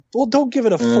Well, don't give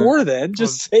it a 4 then.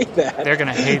 Just say that. They're going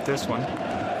to hate this one.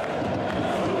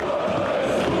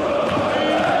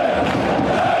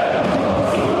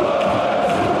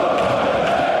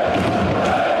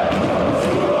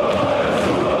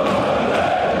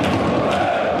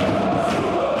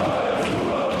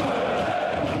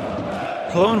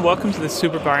 Hello and welcome to the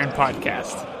Super Bayern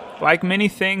podcast. Like many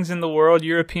things in the world,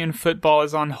 European football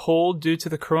is on hold due to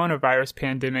the coronavirus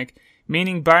pandemic,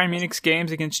 meaning Bayern Munich's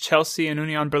games against Chelsea and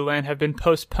Union Berlin have been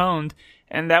postponed,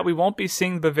 and that we won't be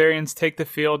seeing the Bavarians take the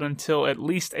field until at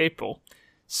least April.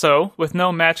 So, with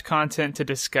no match content to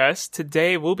discuss,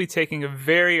 today we'll be taking a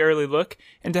very early look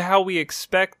into how we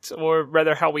expect, or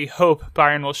rather how we hope,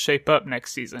 Bayern will shape up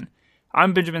next season.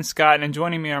 I'm Benjamin Scott, and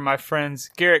joining me are my friends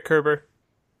Garrett Kerber.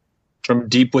 From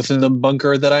deep within the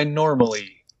bunker that I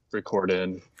normally record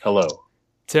in. Hello.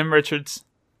 Tim Richards.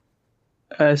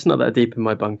 It's not that deep in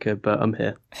my bunker, but I'm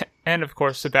here. And, of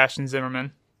course, Sebastian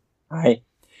Zimmerman. Hi.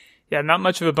 Yeah, not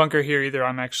much of a bunker here either.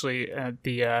 I'm actually at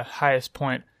the highest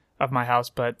point of my house,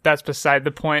 but that's beside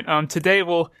the point. Today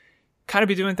we'll kind of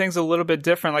be doing things a little bit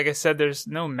different. Like I said, there's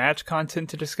no match content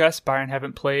to discuss. Bayern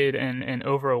haven't played in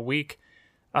over a week.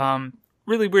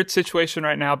 Really weird situation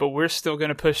right now, but we're still going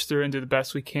to push through and do the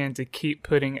best we can to keep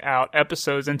putting out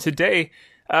episodes. And today,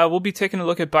 we'll be taking a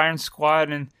look at Bayern's squad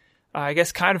and I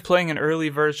guess kind of playing an early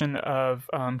version of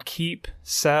keep,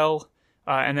 sell,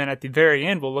 and then at the very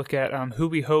end, we'll look at who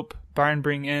we hope Bayern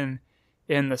bring in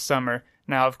the summer.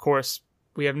 Now, of course,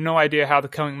 we have no idea how the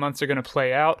coming months are going to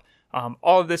play out.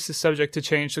 All of this is subject to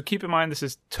change, so keep in mind this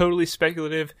is totally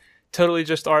speculative, totally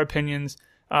just our opinions.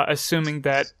 Assuming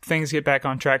that things get back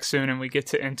on track soon and we get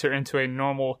to enter into a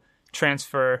normal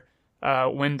transfer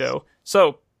window.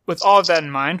 So, with all of that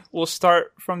in mind, we'll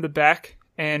start from the back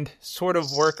and sort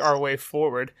of work our way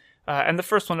forward. And the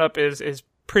first one up is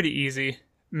pretty easy.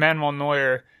 Manuel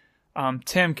Neuer.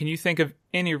 Tim, can you think of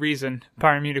any reason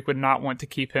Bayern Munich would not want to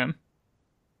keep him?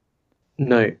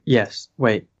 No. Yes.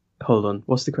 Wait. Hold on.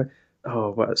 What's the question? Oh,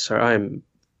 well, sorry. I'm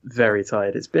very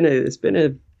tired. It's been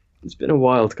a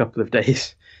wild couple of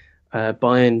days.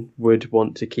 Bayern would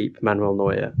want to keep Manuel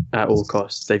Neuer at all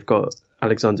costs. They've got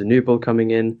Alexander Nubel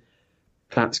coming in.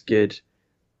 That's good.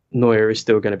 Neuer is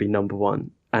still going to be number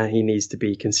one, and he needs to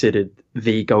be considered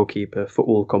the goalkeeper for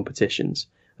all competitions.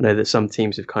 I know that some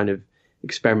teams have kind of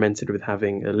experimented with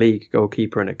having a league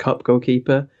goalkeeper and a cup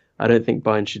goalkeeper. I don't think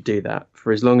Bayern should do that.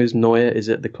 For as long as Neuer is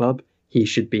at the club, he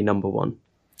should be number one.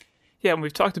 Yeah, and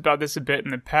we've talked about this a bit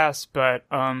in the past, but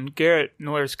Gerrit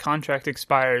Neuer's contract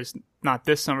expires not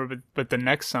this summer, but the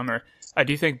next summer.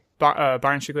 Do you think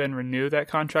Bayern should go ahead and renew that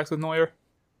contract with Neuer?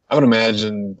 I would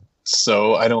imagine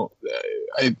so.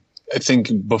 I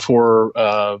think before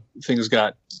things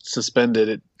got suspended,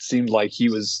 it seemed like he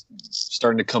was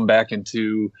starting to come back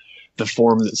into the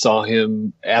form that saw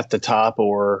him at the top,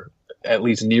 or at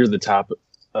least near the top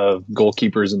of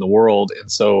goalkeepers in the world.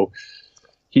 And so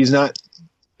he's not.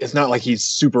 It's not like he's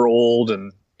super old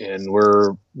and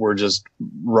we're just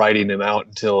riding him out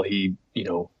until he,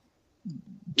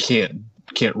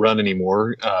 can't run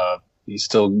anymore. He's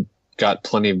still got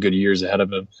plenty of good years ahead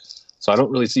of him. So I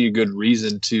don't really see a good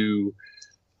reason to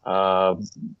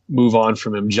move on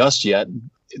from him just yet.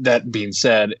 That being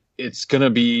said, it's going to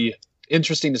be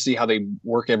interesting to see how they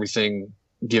work everything,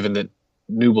 given that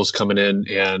Nubel's coming in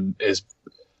and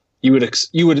you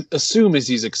would assume as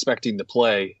he's expecting to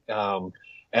play,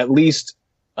 at least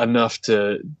enough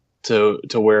to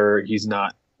where he's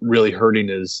not really hurting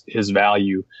his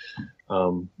value.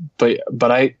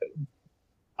 But I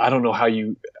don't know how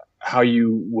you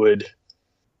would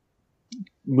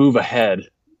move ahead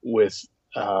with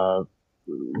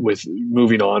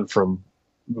moving on from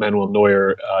Manuel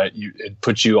Neuer. It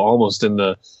puts you almost in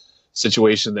the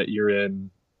situation that you're in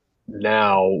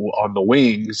now on the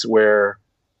wings, where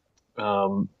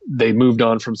they moved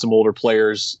on from some older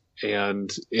players.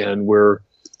 And we're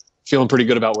feeling pretty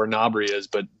good about where Gnabry is,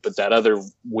 but that other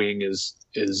wing is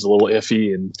a little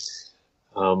iffy, and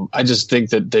I just think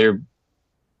that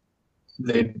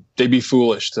they'd be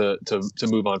foolish to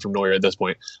move on from Neuer at this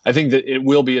point. I think that it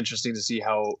will be interesting to see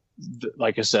how,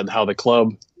 like I said, how the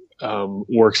club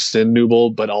works in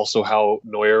Nubel, but also how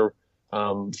Neuer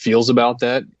feels about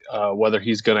that, whether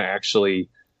he's going to actually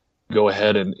go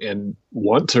ahead and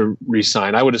want to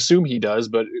re-sign. I would assume he does,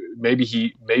 but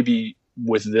maybe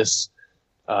with this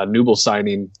Nubel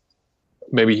signing,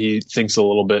 maybe he thinks a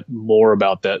little bit more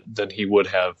about that than he would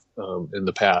have in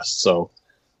the past. So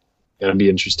it'll be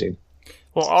interesting.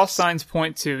 Well, all signs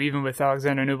point to, even with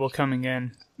Alexander Nubel coming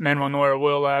in, Manuel Neuer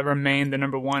will remain the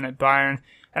number one at Bayern,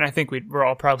 and I think we're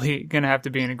all probably going to have to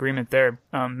be in agreement there.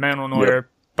 Manuel Neuer,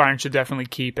 Bayern should definitely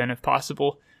keep, and if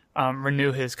possible,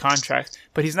 renew his contract.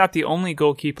 But he's not the only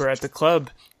goalkeeper at the club.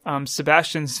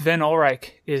 Sebastian Sven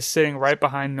Ulreich is sitting right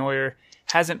behind Neuer,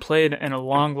 hasn't played in a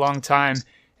long, long time,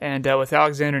 and with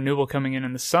Alexander Nubel coming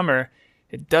in the summer,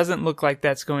 it doesn't look like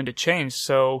that's going to change,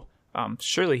 so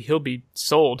surely he'll be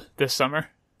sold this summer.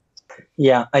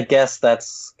 Yeah, I guess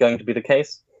that's going to be the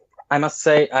case. I must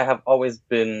say I have always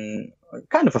been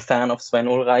kind of a fan of Sven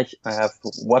Ulreich. I have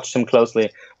watched him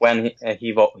closely when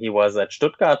he was at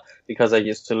Stuttgart, because I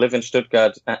used to live in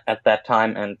Stuttgart at that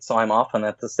time and saw him often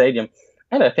at the stadium.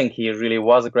 And I think he really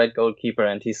was a great goalkeeper,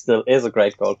 and he still is a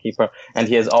great goalkeeper. And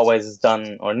he has always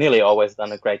done, or nearly always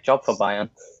done, a great job for Bayern.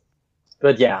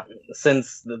 But yeah,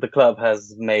 since the club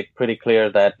has made pretty clear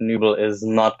that Nübel is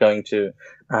not going to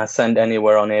send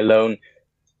anywhere on a loan,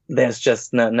 there's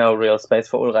just no real space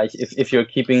for Ulreich. If you're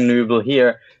keeping Nübel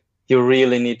here, you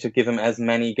really need to give him as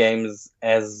many games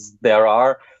as there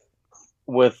are,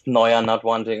 with Neuer not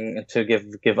wanting to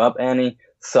give up any.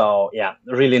 So yeah,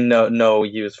 really no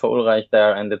use for Ulreich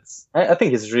there, and I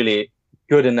think he's really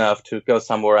good enough to go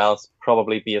somewhere else,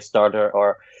 probably be a starter,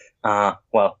 or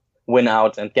win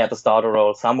out and get a starter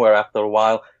role somewhere after a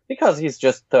while, because he's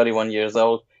just 31 years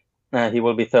old. He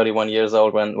will be 31 years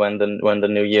old when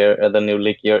the new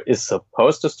league year is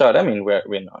supposed to start. I mean,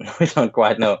 we don't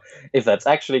quite know if that's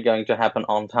actually going to happen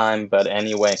on time, but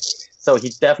anyway, so he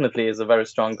definitely is a very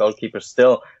strong goalkeeper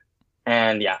still.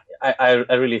 And yeah, I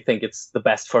really think it's the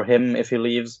best for him if he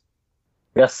leaves.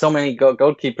 There are so many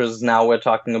goalkeepers now we're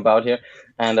talking about here,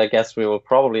 and I guess we will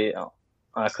probably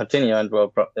continue, and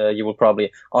you will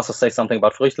probably also say something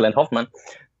about Früchtl and Hoffmann.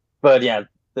 But yeah,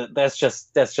 there's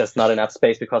just not enough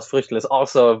space, because Früchtl is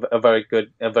also a very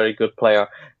good player,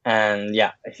 and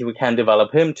yeah, we can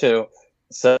develop him too.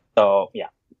 So yeah,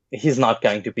 he's not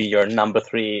going to be your number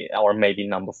 3 or maybe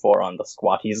number 4 on the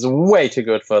squad. He's way too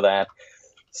good for that.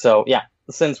 So yeah,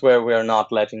 since we're not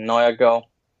letting Neuer go,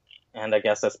 and I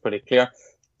guess that's pretty clear,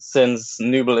 since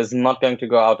Nübel is not going to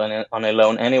go out on a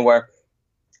loan anywhere,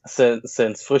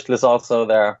 since Früchtl is also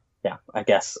there, yeah, I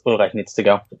guess Ulreich needs to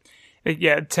go.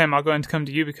 Yeah, Tim, I'll go ahead and come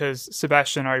to you, because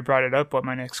Sebastian already brought it up. What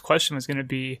my next question was going to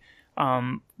be,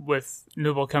 with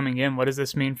Nübel coming in, what does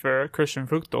this mean for Christian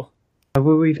Früchtl?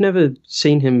 Well, we've never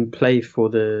seen him play for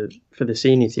the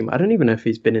senior team. I don't even know if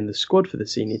he's been in the squad for the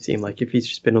senior team, like if he's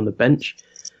just been on the bench.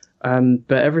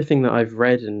 But everything that I've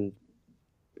read and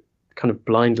kind of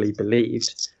blindly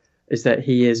believed is that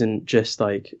he isn't just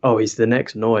like, oh, he's the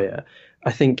next Neuer.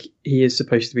 I think he is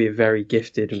supposed to be a very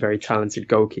gifted and very talented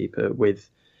goalkeeper with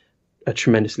a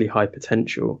tremendously high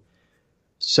potential.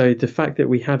 So the fact that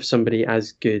we have somebody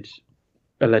as good,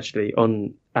 allegedly,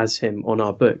 as him on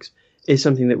our books is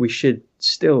something that we should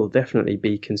still definitely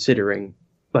be considering.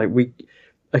 I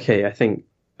think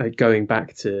going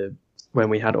back to when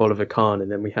we had Oliver Kahn,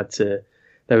 and then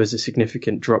there was a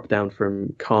significant drop down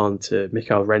from Kahn to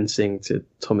Michael Rensing to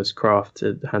Thomas Kraft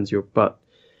to Hans-Jörg Butt.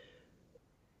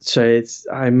 So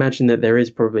I imagine that there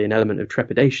is probably an element of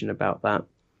trepidation about that,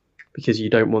 because you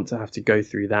don't want to have to go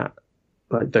through that,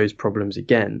 like those problems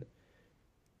again.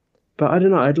 But I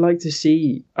don't know. I'd like to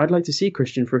see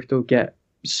Christian Früchtl get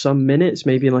some minutes,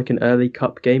 maybe in like an early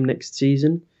cup game next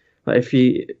season. Like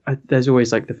there's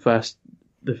always like the first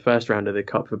round of the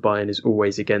cup for Bayern is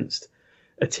always against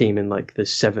a team in like the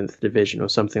 7th division or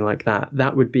something like that.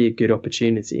 That would be a good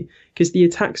opportunity, because the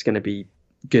attack's going to be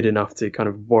good enough to kind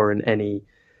of warrant any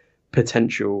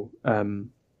potential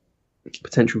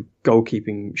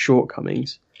goalkeeping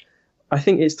shortcomings. I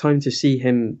think it's time to see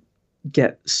him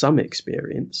get some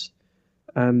experience,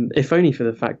 if only for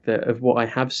the fact that of what I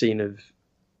have seen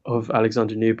of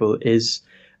Alexander Nübel is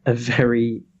a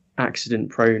very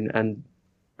accident-prone and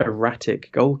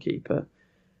erratic goalkeeper.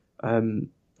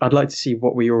 I'd like to see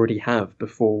what we already have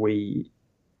before we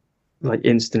like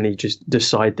instantly just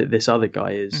decide that this other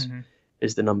guy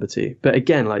is the number 2. But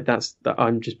again, like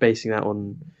I'm just basing that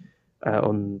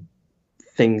on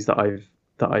things that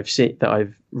I've seen, that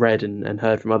I've read and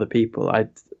heard from other people.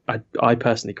 I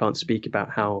personally can't speak about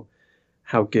how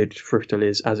good Früchtl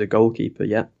is as a goalkeeper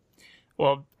yet.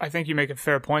 Well, I think you make a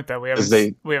fair point that we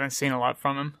haven't seen a lot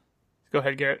from him. Go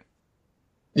ahead, Garrett.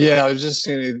 Yeah, I was just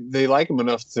saying they like him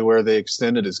enough to where they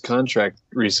extended his contract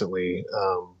recently,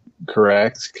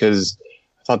 correct? Because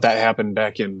I thought that happened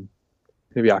back in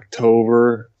maybe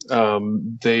October.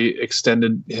 They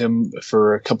extended him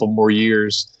for a couple more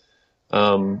years.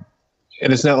 And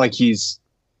it's not like he's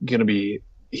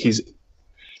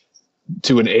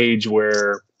to an age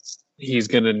where he's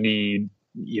going to need,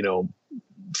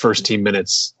 first team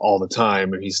minutes all the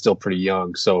time, and he's still pretty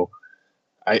young. So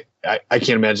I can't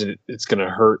imagine it's going to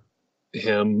hurt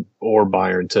him or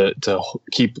Bayern to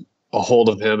keep a hold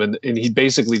of him, and he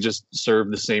basically just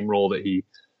served the same role that he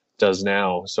does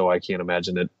now. So I can't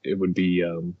imagine that it would be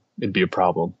it'd be a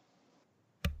problem.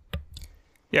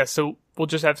 Yeah, so we'll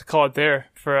just have to call it there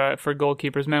for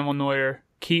goalkeepers. Manuel Neuer,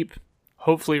 keep,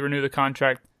 hopefully renew the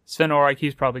contract. Sven Ulreich,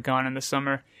 he's probably gone in the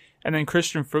summer. And then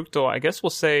Christian Fruchtel, I guess we'll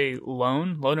say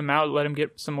loan him out, let him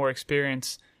get some more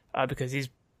experience because he's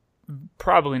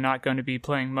probably not going to be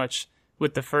playing much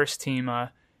with the first team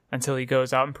until he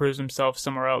goes out and proves himself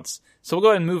somewhere else. So we'll go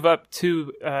ahead and move up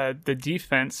to the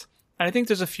defense. And I think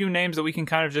there's a few names that we can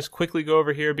kind of just quickly go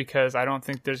over here because I don't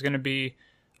think there's going to be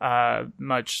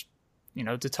much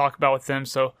to talk about with them.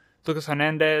 So Lucas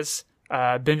Hernandez,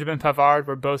 Benjamin Pavard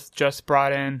were both just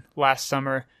brought in last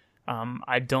summer.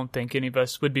 I don't think any of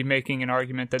us would be making an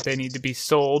argument that they need to be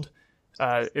sold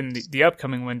in the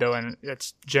upcoming window, and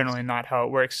that's generally not how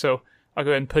it works. So I'll go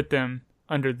ahead and put them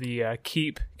under the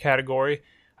keep category.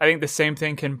 I think the same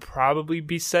thing can probably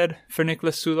be said for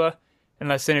Niklas Sula,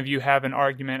 unless any of you have an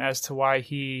argument as to why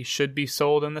he should be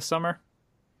sold in the summer.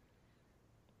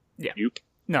 Yeah. Nope.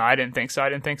 No, I didn't think so. I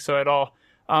didn't think so at all.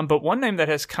 But one name that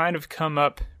has kind of come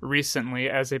up recently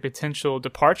as a potential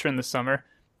departure in the summer,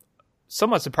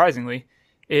 somewhat surprisingly,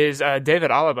 is David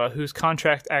Alaba, whose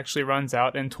contract actually runs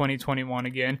out in 2021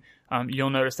 again. You'll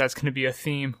notice that's going to be a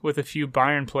theme with a few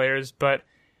Bayern players, but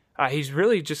he's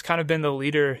really just kind of been the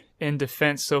leader in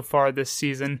defense so far this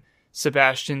season,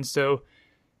 Sebastian. So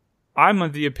I'm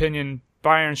of the opinion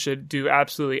Bayern should do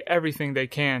absolutely everything they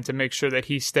can to make sure that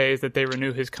he stays, that they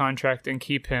renew his contract and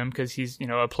keep him because he's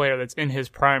a player that's in his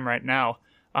prime right now.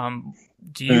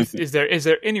 Is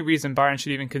there any reason Bayern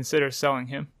should even consider selling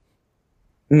him?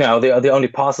 No, the only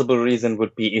possible reason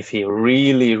would be if he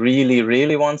really, really,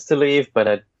 really wants to leave, but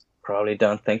I probably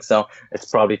don't think so. It's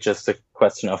probably just a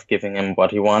question of giving him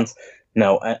what he wants.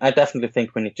 No, I definitely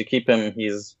think we need to keep him.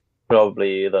 He's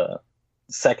probably the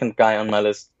second guy on my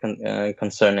list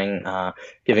concerning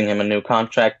giving him a new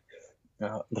contract.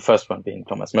 The first one being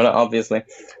Thomas Müller, obviously.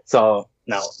 So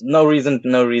no reason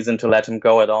to let him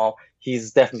go at all.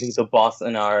 He's definitely the boss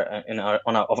on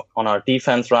our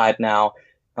defense right now.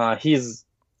 He's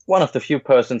one of the few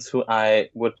persons who I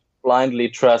would blindly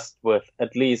trust with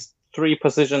at least 3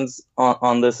 positions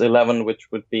on this 11,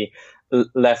 which would be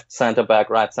left center back,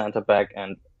 right center back,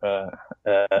 and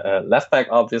left back,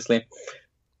 obviously.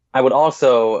 I would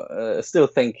also still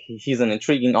think he's an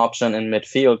intriguing option in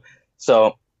midfield.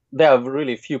 So there are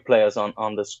really few players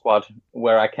on the squad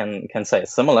where I can say a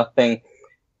similar thing.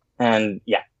 And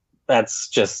yeah, that's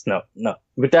just no.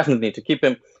 We definitely need to keep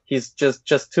him. He's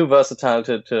just too versatile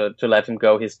to let him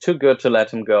go. He's too good to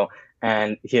let him go,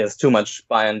 and he has too much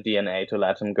Bayern DNA to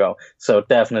let him go. So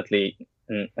definitely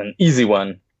an easy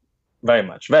one,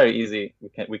 very easy.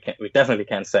 We definitely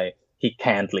can't say he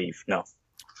can't leave. No.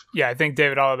 Yeah, I think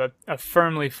David Alaba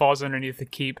firmly falls underneath the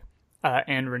keep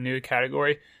and renew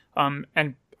category.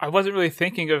 And I wasn't really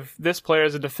thinking of this player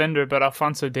as a defender, but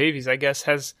Alphonso Davies, I guess,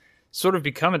 has sort of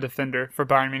become a defender for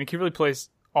Bayern Munich. He really plays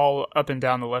all up and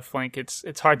down the left flank.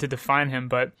 It's hard to define him,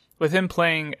 but with him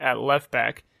playing at left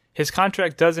back, his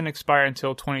contract doesn't expire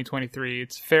until 2023.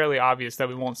 It's fairly obvious that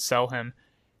we won't sell him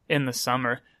in the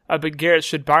summer. But Garrett,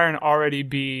 should Bayern already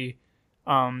be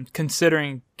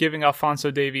considering giving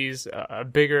Alphonso Davies a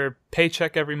bigger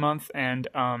paycheck every month and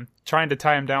trying to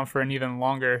tie him down for an even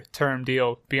longer term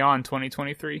deal beyond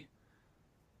 2023?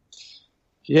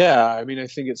 Yeah, I mean, I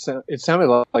think it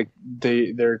sounded like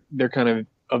they're kind of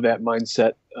that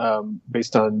mindset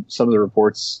based on some of the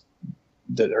reports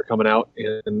that are coming out,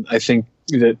 and I think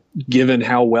that given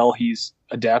how well he's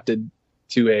adapted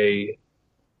to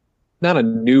not a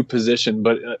new position,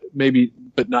 but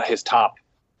not his top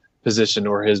position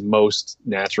or his most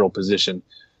natural position,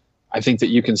 I think that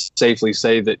you can safely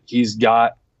say that he's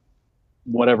got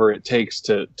whatever it takes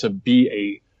to be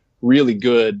a really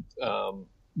good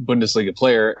Bundesliga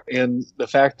player. And the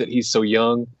fact that he's so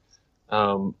young,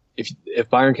 if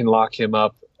Bayern can lock him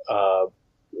up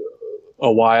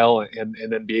a while and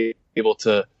then be able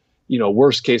to,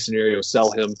 worst case scenario,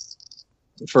 sell him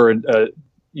for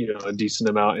a decent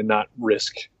amount and not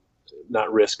risk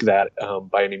that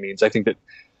by any means. I think that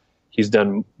he's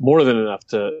done more than enough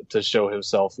to show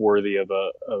himself worthy of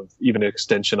even an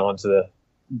extension onto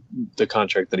the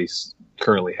contract that he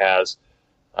currently has.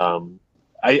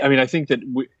 I think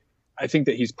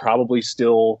that he's probably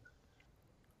still.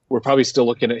 We're probably still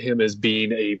looking at him as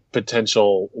being a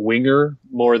potential winger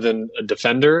more than a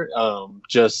defender,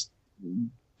 just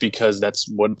because that's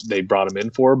what they brought him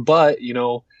in for. But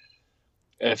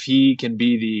if he can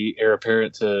be the heir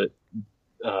apparent to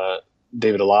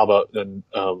David Alaba, then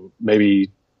maybe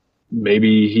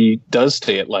he does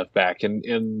stay at left back.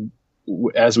 And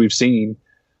as we've seen,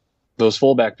 those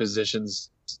fullback positions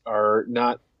are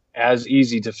not as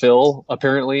easy to fill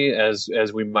apparently as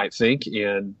we might think.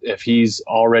 And if he's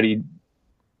already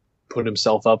put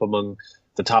himself up among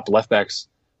the top left backs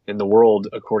in the world,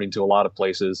 according to a lot of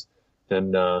places,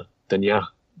 then yeah,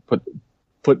 put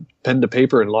pen to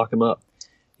paper and lock him up.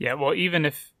 Yeah, well, even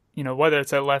if, whether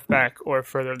it's at left back or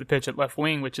further up the pitch at left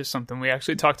wing, which is something we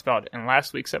actually talked about in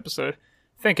last week's episode,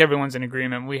 I think everyone's in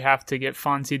agreement. We have to get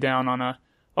Fonzie down on a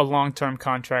long-term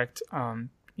contract.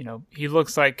 He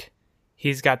looks like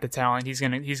he's got the talent. He's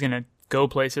gonna go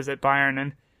places at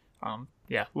Bayern, and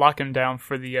lock him down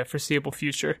for the foreseeable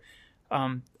future.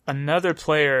 Another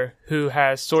player who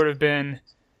has sort of been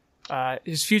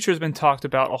his future has been talked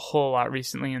about a whole lot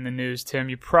recently in the news. Tim,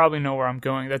 you probably know where I'm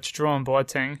going. That's Jerome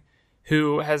Boateng,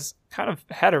 who has kind of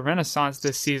had a renaissance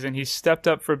this season. He's stepped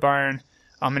up for Bayern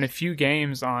in a few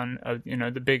games on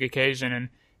the big occasion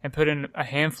and put in a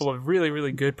handful of really,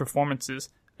 really good performances.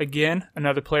 Again,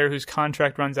 another player whose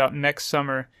contract runs out next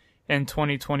summer in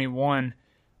 2021.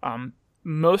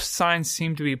 Most signs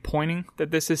seem to be pointing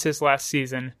that this is his last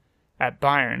season at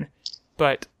Bayern.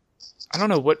 But I don't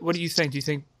know, what do you think? Do you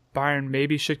think Bayern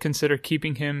maybe should consider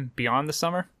keeping him beyond the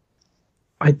summer?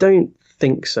 I don't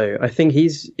think so. I think he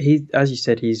as you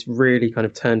said, he's really kind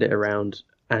of turned it around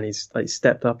and he's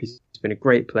stepped up. He's been a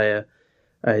great player.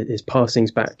 His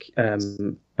passing's back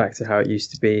to how it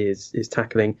used to be. His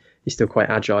tackling, he's still quite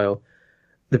agile.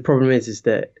 The problem is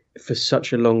that for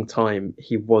such a long time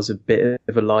he was a bit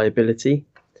of a liability.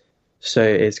 So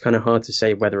it's kind of hard to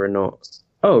say whether or not,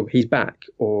 he's back,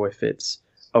 or if it's,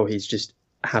 he's just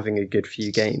having a good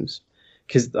few games.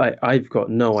 Because I've got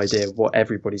no idea what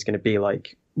everybody's going to be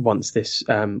like once this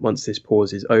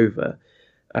pause is over.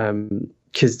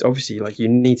 Because obviously, you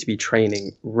need to be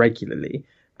training regularly,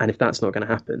 and if that's not going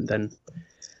to happen, then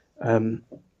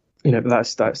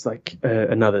that's like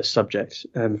another subject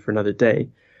for another day.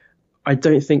 I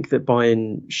don't think that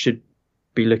Bayern should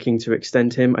be looking to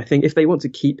extend him. I think if they want to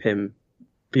keep him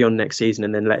beyond next season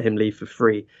and then let him leave for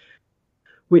free,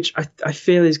 which I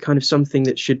feel is kind of something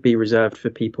that should be reserved for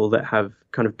people that have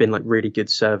kind of been like really good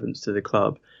servants to the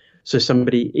club. So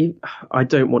somebody, I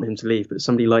don't want him to leave, but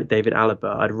somebody like David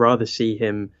Alaba, I'd rather see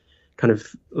him kind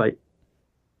of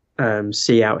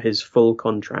see out his full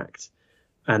contract,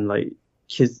 and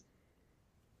because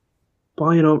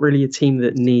Bayern aren't really a team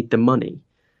that need the money.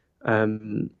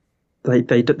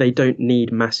 They don't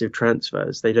need massive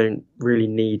transfers. They don't really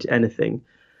need anything.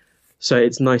 So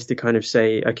it's nice to kind of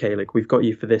say, okay, we've got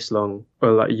you for this long,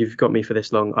 or you've got me for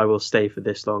this long. I will stay for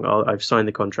this long. I've signed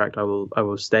the contract. I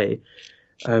will stay.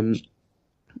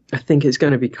 I think it's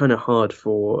going to be kind of hard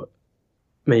for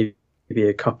maybe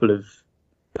a couple of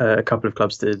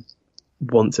clubs to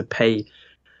want to pay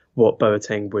what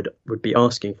Boateng would be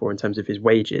asking for in terms of his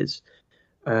wages.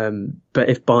 But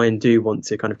if Bayern do want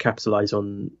to kind of capitalize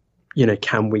on,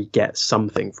 can we get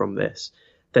something from this,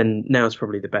 then now is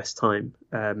probably the best time,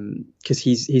 because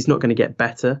he's not going to get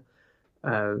better.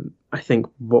 I think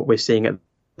what we're seeing at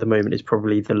the moment is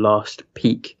probably the last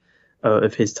peak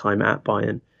of his time at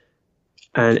Bayern,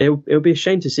 and it'll be a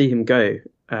shame to see him go.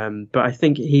 But I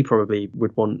think he probably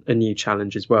would want a new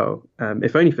challenge as well,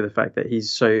 if only for the fact that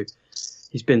he's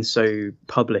been so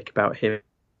public about him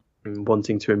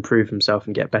wanting to improve himself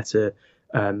and get better,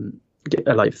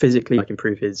 physically,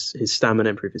 improve his stamina,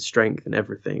 improve his strength and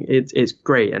everything. It's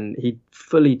great, and he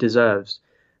fully deserves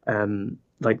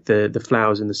the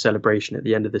flowers and the celebration at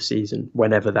the end of the season,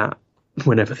 whenever that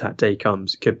day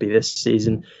comes. It could be this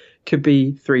season, could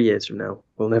be 3 years from now.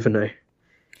 We'll never know.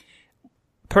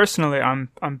 Personally, I'm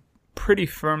pretty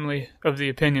firmly of the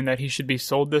opinion that he should be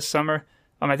sold this summer.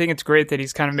 I think it's great that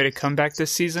he's kind of made a comeback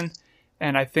this season,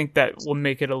 and I think that will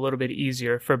make it a little bit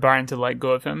easier for Bayern to let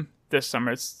go of him this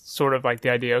summer. It's sort of like the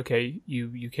idea, okay,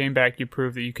 you came back, you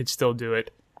proved that you could still do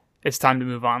it. It's time to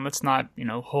move on. Let's not,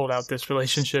 hold out this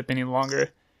relationship any longer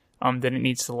than it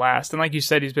needs to last. And like you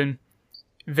said, he's been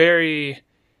very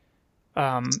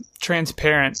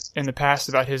transparent in the past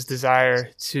about his desire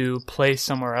to play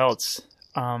somewhere else.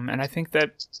 And I think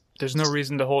that there's no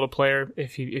reason to hold a player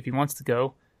if he wants to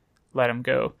go, let him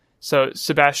go. So,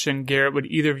 Sebastian, Garrett, would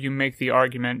either of you make the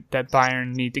argument that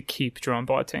Bayern need to keep Jerome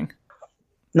Boateng?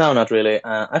 No, not really.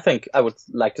 I think I would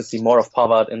like to see more of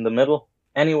Pavard in the middle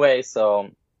anyway, so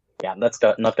yeah, that's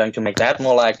not going to make that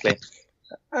more likely.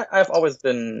 I've always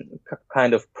been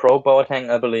kind of pro Boateng,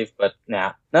 I believe, but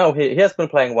no, he has been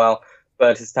playing well,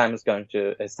 but his time at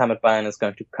Bayern is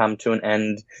going to come to an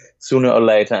end sooner or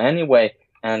later anyway.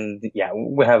 And yeah,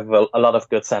 we have a lot of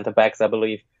good center backs, I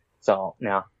believe. So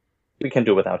yeah, we can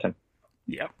do without him.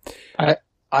 Yeah,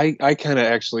 I kind of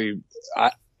actually,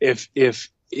 if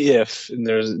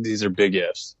and these are big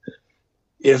ifs,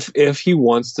 if he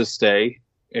wants to stay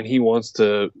and he wants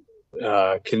to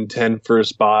contend for a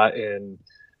spot, and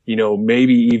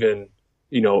maybe even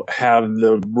have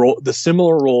the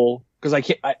similar role,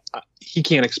 because he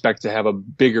can't expect to have a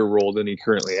bigger role than he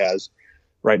currently has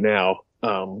right now.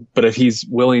 But if he's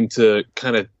willing to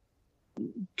kind of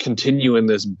continue in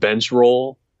this bench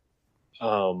role,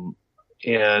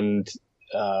 and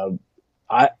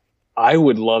I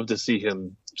would love to see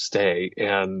him stay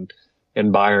and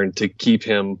Bayern to keep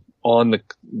him on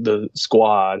the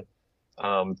squad,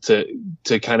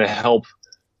 to kind of help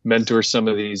mentor some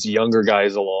of these younger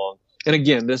guys along. And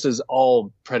again, this is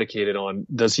all predicated on,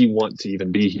 does he want to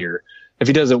even be here? If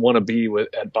he doesn't want to be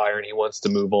at Bayern, he wants to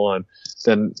move on,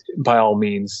 then by all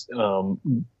means,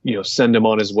 send him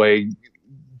on his way,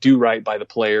 do right by the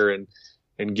player,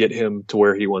 and get him to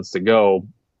where he wants to go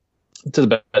to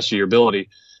the best of your ability.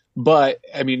 But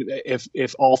I mean,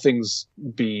 if all things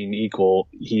being equal,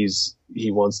 he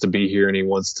wants to be here and he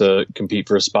wants to compete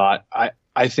for a spot,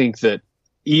 I think that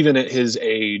even at his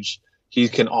age, he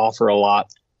can offer a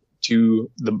lot to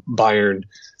the Bayern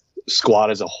squad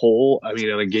as a whole. I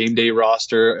mean, on a game day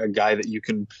roster, a guy that you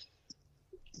can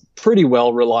pretty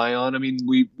well rely on. I mean,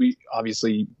 we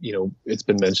obviously, it's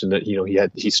been mentioned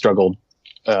that he struggled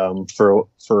for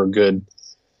a good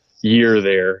year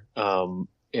there,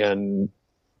 and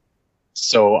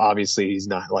so obviously he's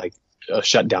not like a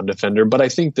shutdown defender. But I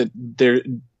think that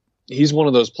he's one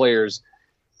of those players,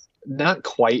 not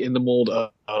quite in the mold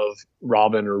of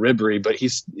Robben or Ribery, but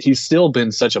he's still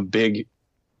been such a big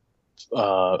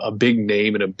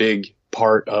name and a big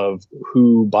part of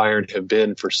who Bayern have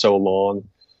been for so long.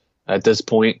 At this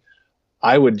point,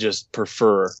 I would just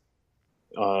prefer,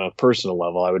 on a personal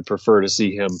level, I would prefer to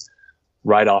see him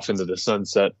ride off into the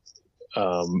sunset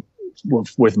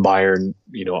with Bayern,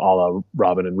 a la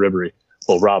Robben and Ribery.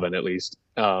 Well, Robben at least.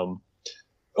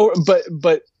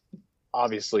 But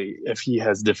obviously, if he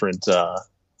has different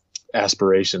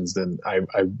aspirations, then I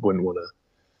wouldn't want to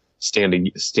stand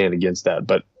against that.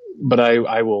 But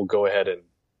I will go ahead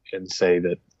and say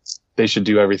that they should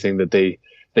do everything that they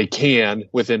can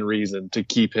within reason to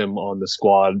keep him on the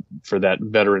squad for that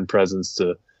veteran presence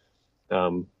to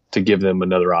give them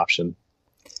another option.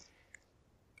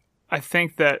 I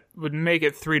think that would make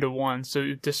it 3-1.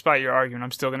 So despite your argument,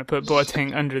 I'm still going to put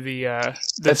Boateng under the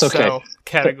sell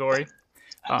category.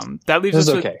 That leaves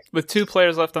us with two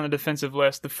players left on the defensive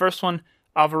list. The first one,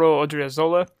 Alvaro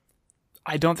Odriozola.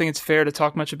 I don't think it's fair to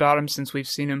talk much about him since we've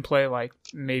seen him play like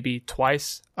maybe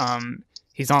twice.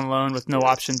 He's on loan with no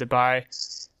option to buy.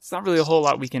 It's not really a whole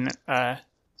lot we can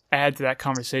add to that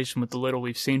conversation with the little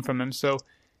we've seen from him. So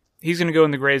he's going to go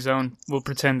in the gray zone. We'll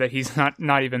pretend that he's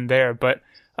not even there. But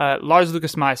Lars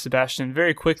Lucas Mai, Sebastian,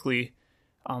 very quickly,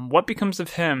 what becomes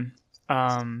of him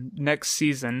next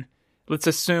season? Let's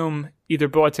assume either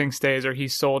Boateng stays or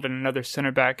he's sold and another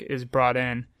center back is brought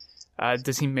in.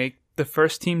 Does he make the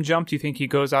first team jump? Do you think he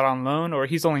goes out on loan, or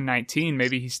he's only 19?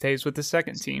 Maybe he stays with the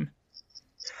second team.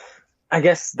 I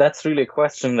guess that's really a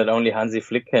question that only Hansi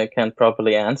Flick can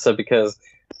properly answer, because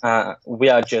we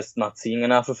are just not seeing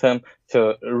enough of him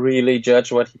to really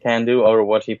judge what he can do or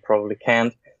what he probably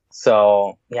can't.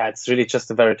 So, yeah, it's really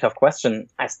just a very tough question.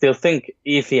 I still think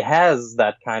if he has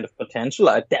that kind of potential,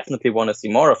 I definitely want to see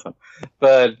more of him.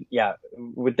 But, yeah,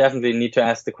 we definitely need to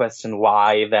ask the question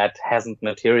why that hasn't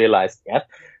materialized yet,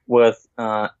 with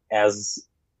as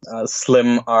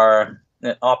slim our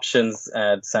options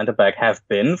at centre-back have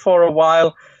been for a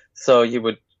while. So you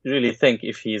would really think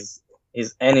if he's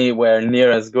anywhere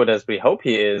near as good as we hope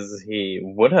he is, he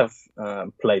would have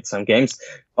played some games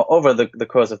over the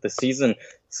course of the season.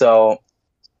 So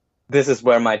this is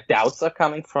where my doubts are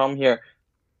coming from here.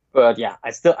 But yeah,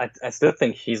 I still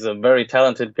think he's a very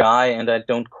talented guy, and I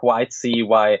don't quite see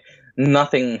why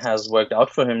nothing has worked out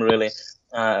for him really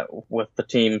with the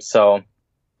team. So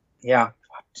yeah,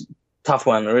 tough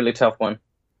one, really tough one.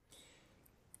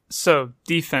 So,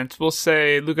 defense, we'll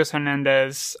say Lucas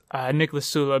Hernandez, Nicolas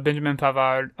Sula, Benjamin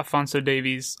Pavard, Alphonso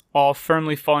Davies, all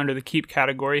firmly fall under the keep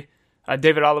category.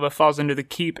 David Alaba falls under the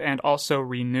keep and also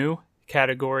renew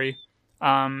category.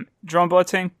 Jerome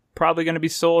Boateng, probably going to be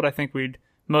sold. I think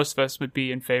most of us would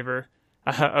be in favor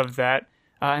of that.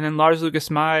 And then Lars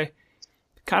Lucas Mai,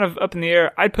 kind of up in the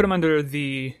air. I'd put him under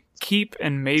the keep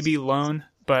and maybe loan.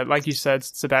 But like you said,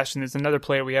 Sebastian, there's another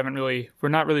player we're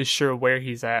not really sure where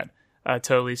he's at.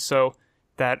 Totally. So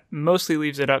that mostly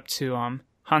leaves it up to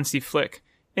Hansi Flick.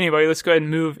 Anyway, let's go ahead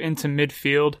and move into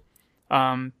midfield.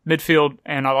 Midfield,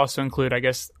 and I'll also include, I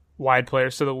guess, wide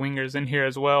players, so the wingers in here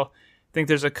as well. I think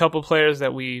there's a couple players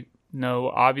that we know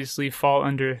obviously fall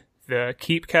under the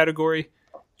keep category.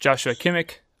 Joshua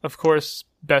Kimmich, of course,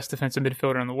 best defensive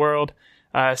midfielder in the world.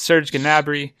 Serge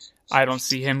Gnabry, I don't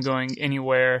see him going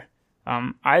anywhere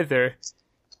either.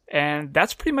 And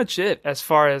that's pretty much it as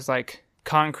far as like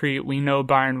concrete. We know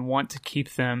Bayern want to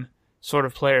keep them sort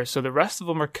of players. So the rest of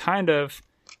them are kind of,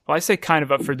 well, I say kind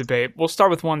of up for debate. We'll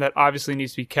start with one that obviously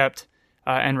needs to be kept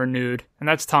and renewed, and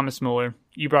that's Thomas Muller.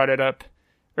 You brought it up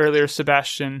earlier,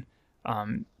 Sebastian.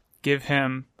 Give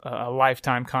him a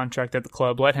lifetime contract at the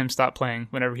club. Let him stop playing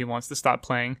whenever he wants to stop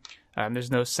playing.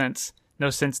 There's no sense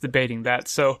debating that.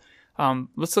 So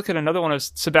let's look at another one of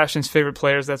Sebastian's favorite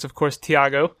players. That's, of course,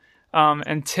 Thiago.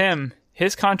 And Tim,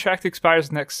 his contract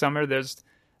expires next summer. There's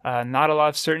not a lot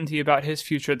of certainty about his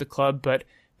future at the club, but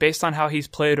based on how he's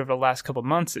played over the last couple of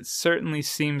months, it certainly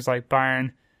seems like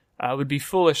Bayern would be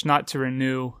foolish not to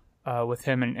renew with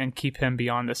him and keep him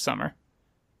beyond this summer.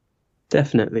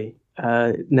 Definitely.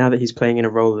 Now that he's playing in a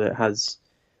role that has,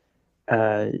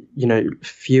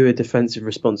 fewer defensive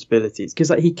responsibilities, because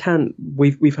like he can.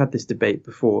 We've had this debate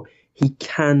before. He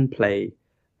can play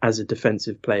as a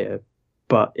defensive player,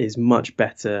 but is much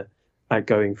better at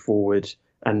going forward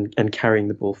and carrying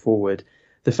the ball forward.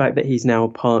 The fact that he's now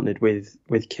partnered with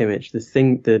Kimmich,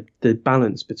 the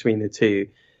balance between the two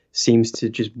seems to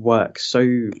just work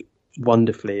so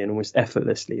wonderfully and almost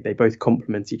effortlessly. They both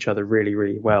complement each other really,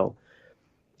 really well.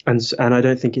 And I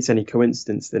don't think it's any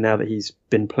coincidence that now that he's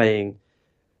been playing,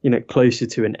 closer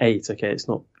to an 8, okay, it's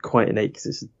not quite an 8 because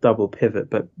it's a double pivot,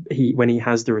 but when he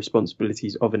has the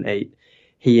responsibilities of an 8,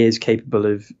 he is capable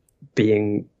of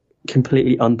being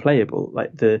completely unplayable.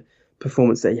 Like the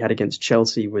performance that he had against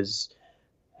Chelsea was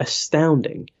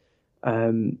astounding.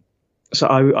 So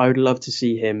I would love to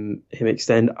see him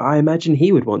extend. I imagine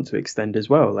he would want to extend as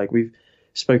well. Like we've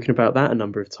spoken about that a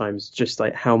number of times, just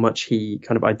like how much he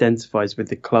kind of identifies with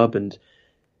the club, and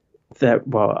that,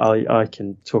 well, I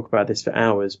can talk about this for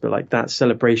hours, but like that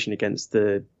celebration against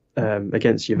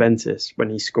Juventus when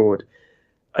he scored,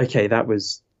 okay, that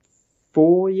was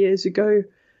 4 years ago.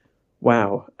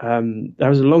 Wow. That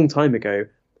was a long time ago,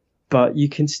 but you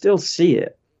can still see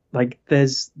it. Like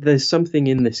there's something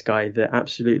in this guy that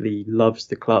absolutely loves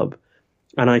the club.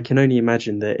 And I can only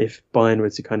imagine that if Bayern were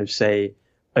to kind of say,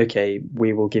 okay,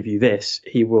 we will give you this,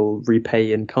 he will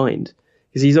repay in kind.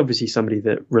 Because he's obviously somebody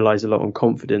that relies a lot on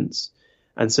confidence.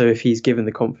 And so if he's given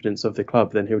the confidence of the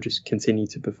club, then he'll just continue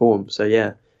to perform. So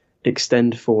yeah,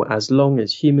 extend for as long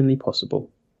as humanly possible.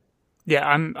 Yeah,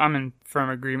 I'm in firm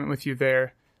agreement with you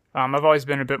there. I've always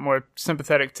been a bit more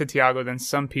sympathetic to Thiago than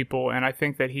some people, and I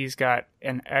think that he's got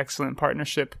an excellent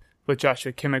partnership with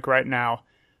Joshua Kimmich right now,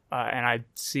 and I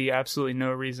see absolutely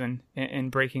no reason in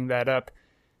breaking that up.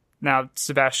 Now,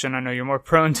 Sebastian, I know you're more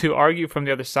prone to argue from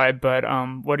the other side, but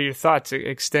what are your thoughts?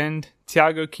 Extend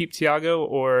Thiago, keep Thiago,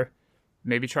 or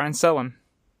maybe try and sell him?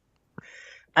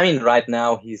 I mean, right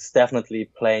now he's definitely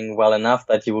playing well enough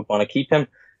that you would want to keep him.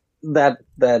 That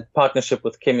partnership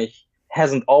with Kimmich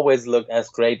hasn't always looked as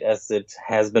great as it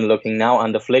has been looking now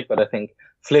under Flick, but I think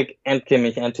Flick and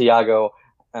Kimmich and Thiago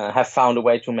have found a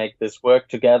way to make this work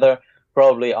together,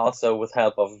 probably also with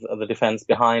help of the defense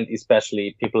behind,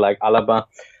 especially people like Alaba,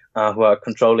 who are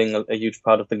controlling a huge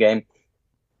part of the game.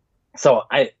 So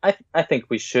I think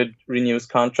we should renew his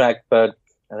contract, but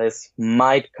this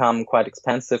might come quite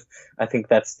expensive. I think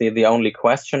that's the only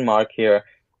question mark here.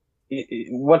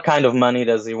 What kind of money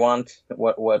does he want?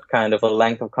 What kind of a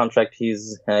length of contract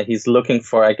he's looking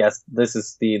for? I guess this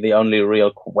is the only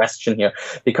real question here,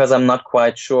 because I'm not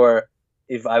quite sure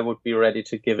if I would be ready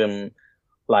to give him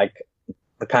like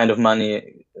the kind of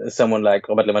money someone like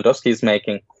Robert Lewandowski is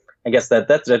making. I guess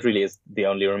that really is the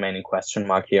only remaining question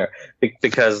mark here,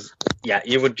 because yeah,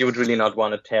 you would really not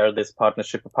want to tear this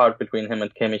partnership apart between him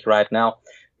and Kimmich right now,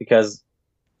 because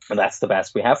that's the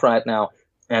best we have right now.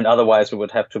 And otherwise, we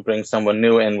would have to bring someone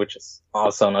new in, which is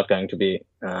also not going to be,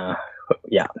 also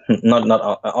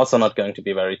not going to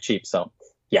be very cheap. So,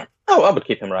 yeah, I would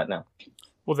keep him right now.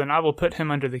 Well, then I will put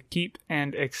him under the keep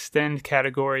and extend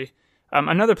category.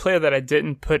 Another player that I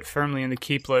didn't put firmly in the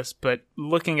keep list, but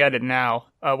looking at it now,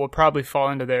 will probably fall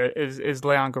into there is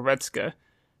Leon Goretzka.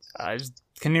 Can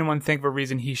anyone think of a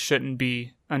reason he shouldn't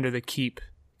be under the keep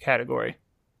category?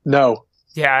 No.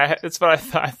 Yeah, that's what I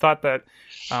thought that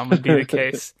would be the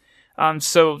case.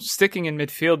 So sticking in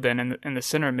midfield then, in the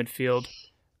center of midfield,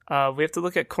 we have to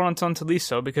look at Corentin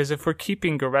Tolisso, because if we're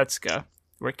keeping Goretzka,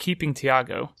 we're keeping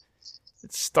Thiago.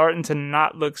 It's starting to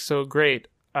not look so great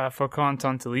for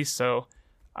Corentin Tolisso.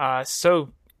 So,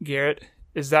 Garrett,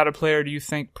 is that a player do you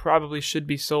think probably should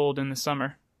be sold in the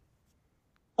summer?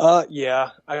 Yeah.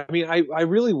 I mean, I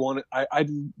really want it.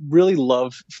 I'd really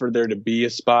love for there to be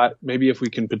a spot. Maybe if we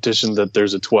can petition that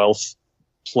there's a 12th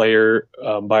player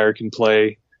Bayern can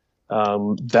play,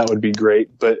 that would be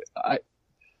great. But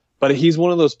but he's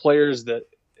one of those players that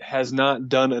has not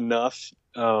done enough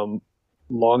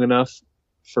long enough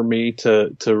for me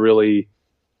to really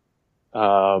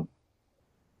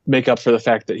make up for the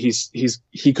fact that he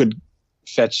could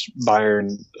fetch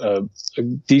Bayern a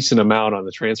decent amount on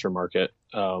the transfer market.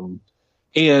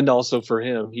 And also for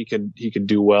him, he could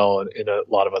do well in a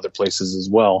lot of other places as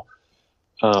well.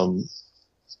 And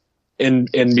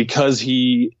because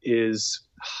he is,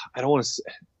 I don't want to say,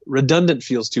 redundant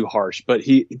feels too harsh, but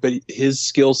his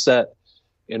skill set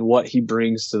and what he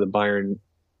brings to the Bayern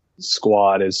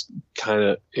squad is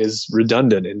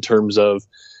redundant in terms of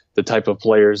the type of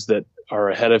players that are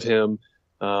ahead of him.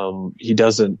 He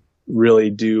doesn't really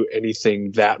do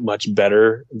anything that much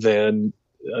better than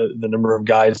the number of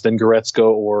guys than Goretzka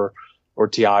or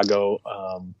Thiago.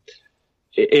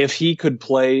 If he could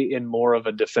play in more of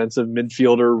a defensive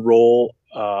midfielder role,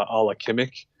 a la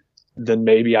Kimmich, then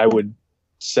maybe I would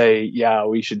say, yeah,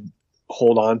 we should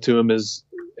hold on to him as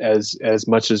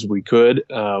much as we could,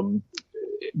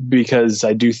 because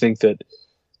I do think that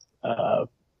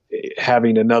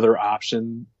having another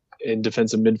option in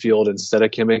defensive midfield instead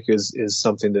of Kimmich is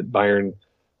something that Bayern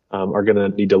are going to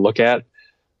need to look at.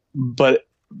 But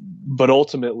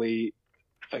ultimately,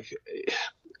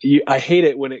 I hate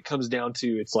it when it comes down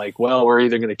to, it's like, well, we're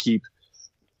either going to keep.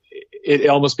 It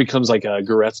almost becomes like a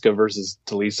Goretzka versus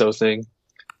Tolisso thing,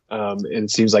 and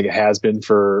it seems like it has been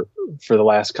for the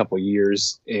last couple of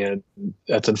years, and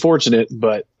that's unfortunate.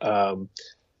 But I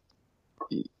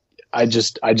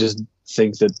just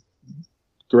think that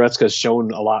Goretzka's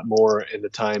shown a lot more in the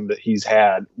time that he's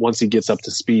had once he gets up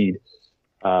to speed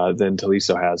than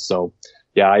Tolisso has. So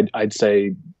yeah, I'd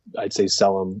say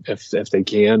sell him if they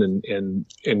can,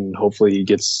 and hopefully he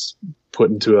gets put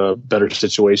into a better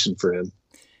situation for him.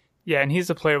 Yeah, and he's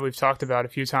a player we've talked about a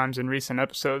few times in recent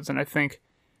episodes, and I think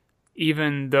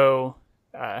even though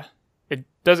it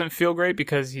doesn't feel great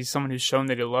because he's someone who's shown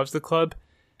that he loves the club,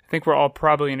 I think we're all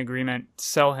probably in agreement to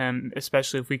sell him,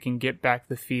 especially if we can get back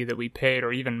the fee that we paid,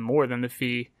 or even more than the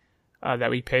fee that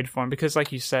we paid for him. Because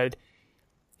like you said,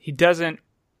 he's a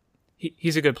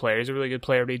good player. He's a really good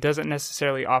player, but he doesn't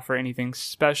necessarily offer anything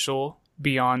special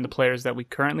beyond the players that we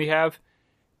currently have.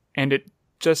 And it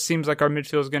just seems like our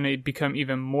midfield is going to become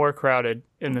even more crowded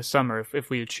in the summer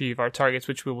if we achieve our targets,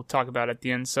 which we will talk about at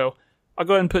the end. So I'll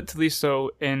go ahead and put Tolisso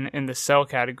in the sell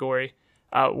category.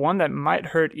 One that might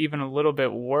hurt even a little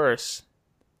bit worse,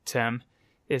 Tim,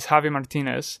 is Javi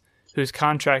Martinez, whose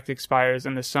contract expires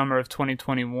in the summer of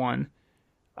 2021.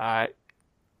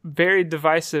 Very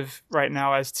divisive right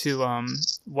now as to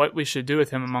what we should do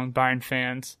with him among Bayern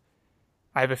fans.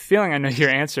 I have a feeling I know your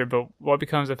answer, but what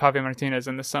becomes of Javi Martinez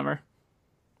in the summer?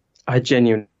 I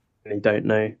genuinely don't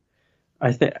know.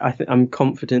 I'm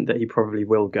confident that he probably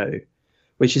will go,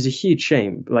 which is a huge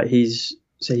shame. Like he's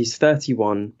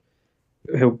 31.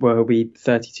 He'll be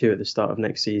 32 at the start of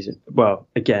next season. Well,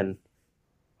 again,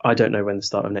 I don't know when the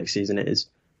start of next season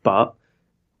is, but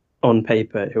on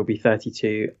paper he'll be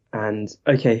 32. And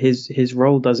okay, his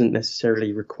role doesn't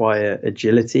necessarily require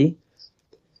agility,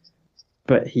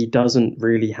 but he doesn't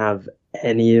really have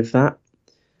any of that.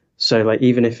 So like,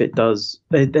 even if it does,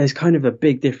 there's kind of a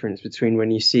big difference between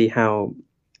when you see how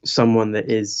someone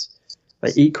that is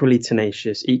like equally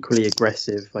tenacious, equally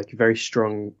aggressive, like a very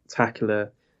strong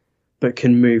tackler, but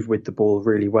can move with the ball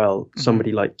really well,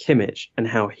 somebody like Kimmich, and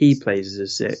how he plays as a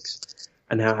 6,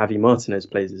 and how Javi Martinez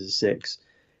plays as a 6.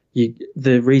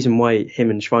 The reason why him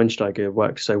and Schweinsteiger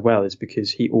worked so well is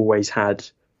because he always had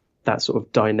that sort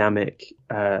of dynamic,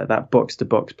 that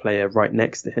box-to-box player right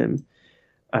next to him.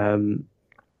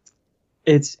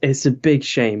 It's a big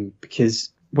shame because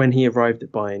when he arrived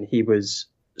at Bayern, he was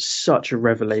such a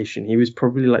revelation. He was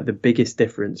probably like the biggest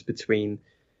difference between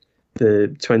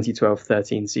the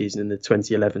 2012-13 season and the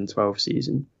 2011-12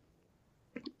 season,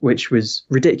 which was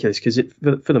ridiculous because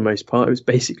for the most part, it was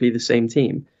basically the same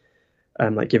team,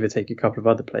 like give or take a couple of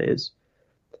other players.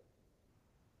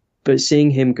 But seeing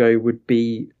him go would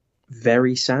be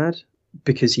very sad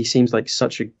because he seems like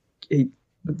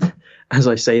as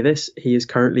I say this, he is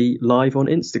currently live on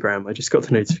Instagram. I just got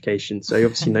the notification, so he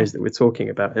obviously knows that we're talking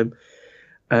about him.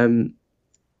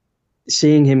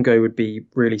 Seeing him go would be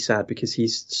really sad because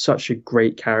he's such a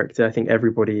great character. I think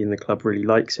everybody in the club really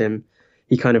likes him.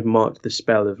 He kind of marked the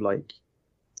spell of like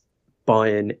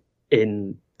Bayern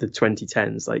in the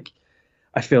 2010s. Like,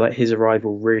 I feel like his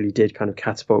arrival really did kind of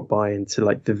catapult Bayern to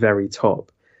like the very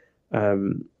top.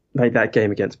 Like that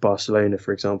game against Barcelona,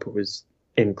 for example, was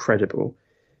incredible.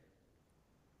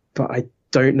 But I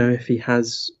don't know if he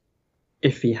has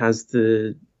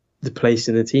the place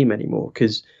in the team anymore,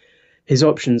 because his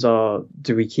options are: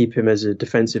 do we keep him as a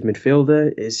defensive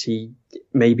midfielder? Is he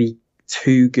maybe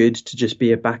too good to just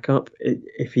be a backup.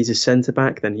 If he's a centre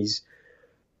back, then he's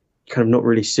kind of not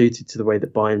really suited to the way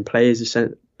that Bayern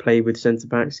play with centre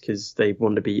backs, because they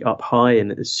want to be up high,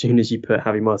 and as soon as you put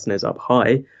Javi Martinez up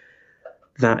high,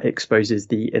 that exposes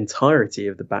the entirety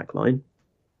of the back line.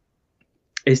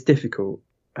 It's difficult.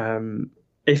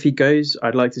 If he goes,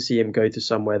 I'd like to see him go to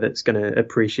somewhere that's going to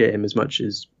appreciate him as much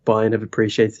as Bayern have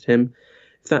appreciated him.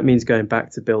 If that means going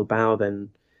back to Bilbao, then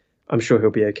I'm sure he'll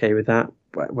be okay with that.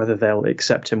 Whether they'll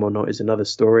accept him or not is another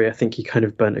story. I think he kind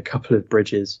of burnt a couple of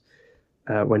bridges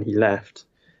when he left.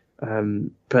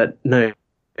 But no,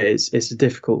 it's a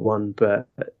difficult one. But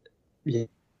you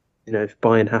know, if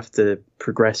Bayern have to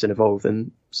progress and evolve,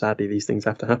 then sadly these things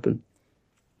have to happen.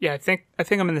 Yeah, I think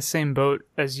I'm in the same boat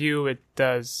as you. It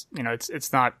does, you know,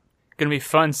 it's not going to be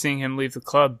fun seeing him leave the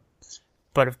club.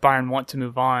 But if Bayern want to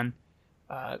move on,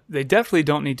 they definitely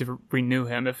don't need to renew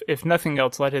him. If nothing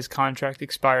else, let his contract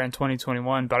expire in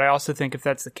 2021. But I also think if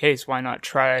that's the case, why not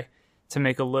try to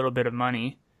make a little bit of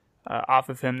money off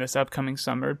of him this upcoming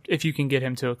summer, if you can get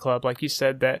him to a club, like you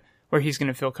said, that where he's going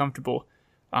to feel comfortable.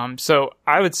 So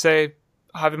I would say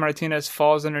Javi Martinez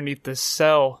falls underneath the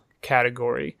sell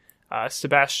category.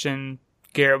 Sebastian,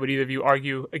 Garrett, would either of you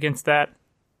argue against that?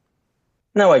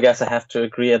 No, I guess I have to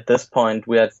agree at this point.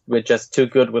 We're just too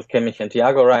good with Kimmich and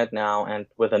Thiago right now, and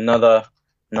with another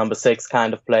number 6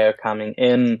 kind of player coming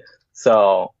in.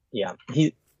 So yeah,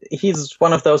 he's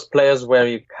one of those players where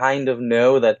you kind of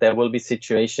know that there will be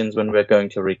situations when we're going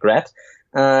to regret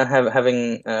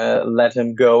having let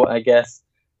him go, I guess.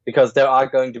 Because there are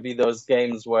going to be those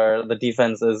games where the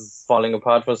defense is falling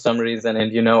apart for some reason,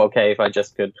 and you know, okay, if I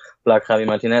just could plug Javi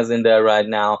Martinez in there right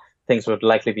now, things would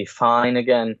likely be fine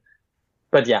again.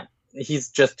 But yeah, he's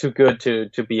just too good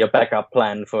to be a backup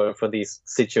plan for these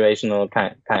situational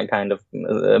kind of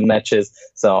matches.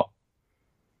 So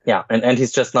yeah, and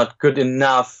he's just not good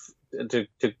enough to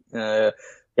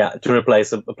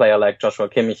replace a player like Joshua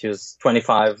Kimmich, who's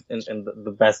 25 in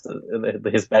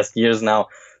his best years now.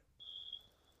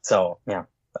 So yeah,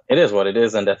 it is what it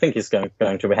is, and I think he's going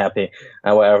to be happy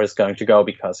wherever he's going to go,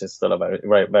 because he's still a very,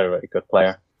 very, very, very good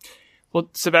player. Well,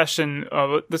 Sebastian,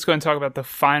 let's go and talk about the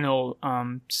final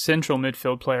central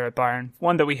midfield player at Bayern,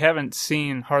 one that we haven't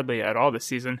seen hardly at all this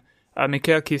season,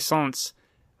 Michael Cuisance.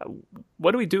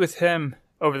 What do we do with him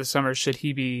over the summer? Should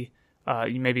he be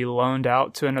maybe loaned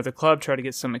out to another club, try to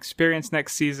get some experience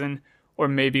next season, or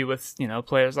maybe with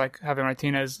players like Javi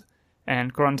Martinez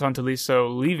and Corentin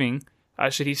Tolisso leaving?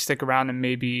 Should he stick around and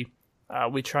maybe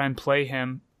we try and play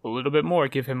him a little bit more,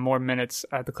 give him more minutes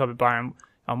at the club at Bayern?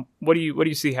 What do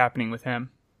you see happening with him?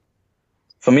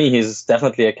 For me, he's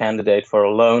definitely a candidate for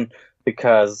a loan,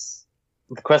 because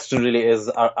the question really is,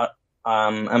 am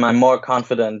I more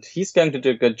confident he's going to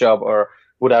do a good job, or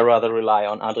would I rather rely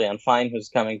on Adrian Fein, who's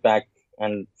coming back?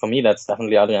 And for me, that's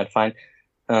definitely Adrian Fein.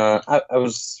 I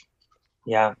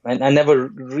never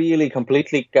really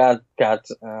completely got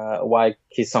why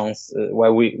Cuisance, why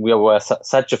we were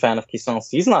such a fan of Cuisance.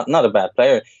 He's not a bad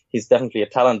player. He's definitely a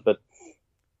talent, but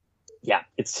yeah,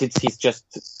 he's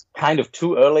just kind of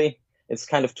too early. It's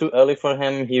kind of too early for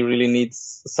him. He really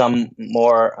needs some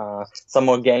more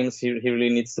games. He really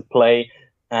needs to play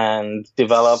and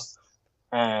develop.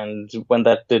 And when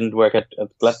that didn't work at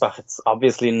Gladbach, it's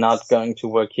obviously not going to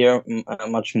work here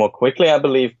much more quickly, I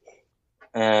believe.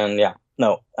 And yeah.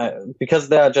 No, because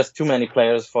there are just too many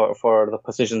players for the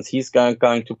positions he's going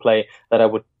to play that I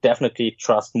would definitely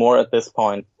trust more at this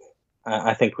point.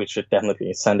 I think we should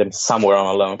definitely send him somewhere on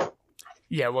a loan.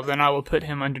 Yeah, well, then I will put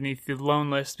him underneath the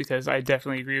loan list, because I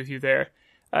definitely agree with you there.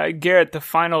 Garrett, the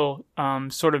final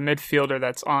sort of midfielder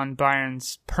that's on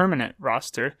Bayern's permanent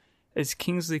roster is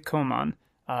Kingsley Coman,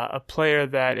 a player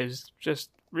that is just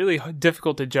really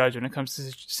difficult to judge when it comes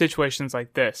to situations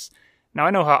like this. Now, I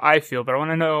know how I feel, but I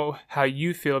want to know how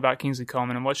you feel about Kingsley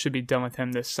Coman and what should be done with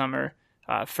him this summer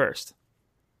first.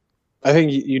 I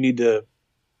think you need to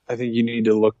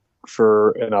look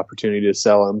for an opportunity to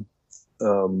sell him.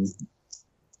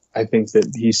 I think that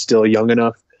he's still young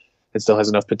enough and still has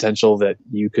enough potential that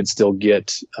you could still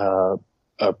get a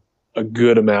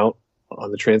good amount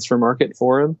on the transfer market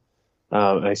for him.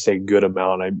 And I say good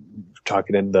amount, I'm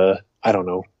talking in the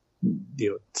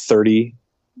 30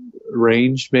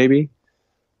 range maybe.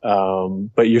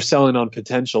 But you're selling on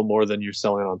potential more than you're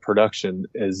selling on production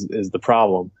is the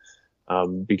problem.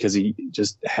 Because he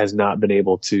just has not been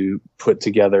able to put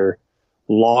together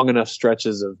long enough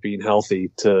stretches of being healthy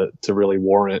to really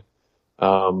warrant,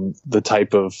 the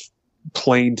type of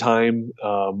playing time,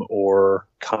 or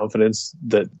confidence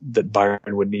that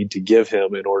Bayern would need to give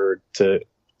him in order to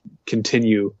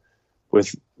continue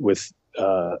with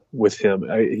him.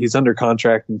 He's under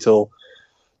contract until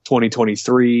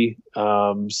 2023.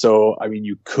 So, I mean,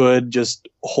 you could just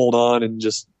hold on and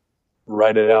just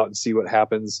ride it out and see what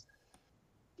happens.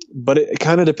 But it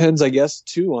kind of depends, I guess,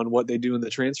 too, on what they do in the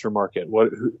transfer market.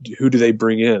 Who do they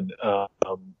bring in?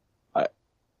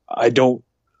 I don't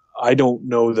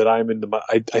know that I'm in the.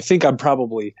 I think I'm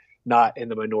probably not in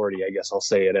the minority. I guess I'll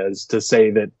say it as to say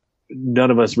that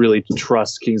none of us really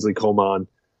trust Kingsley Coman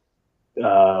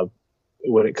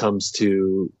when it comes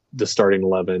to the starting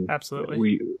 11.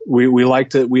 Absolutely, we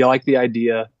like the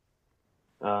idea.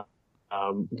 You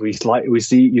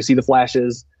see the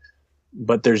flashes,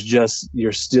 but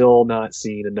you're still not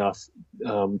seeing enough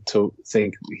to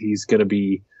think he's going to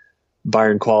be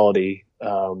Bayern quality.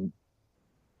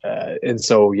 And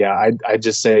so, yeah, I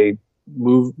just say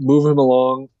move him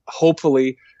along.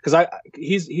 Hopefully, because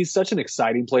he's such an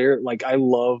exciting player. Like, I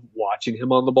love watching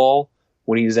him on the ball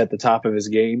when he's at the top of his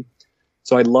game.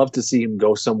 So I'd love to see him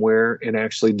go somewhere and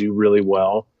actually do really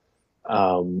well,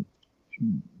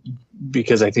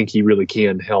 because I think he really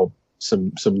can help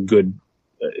some good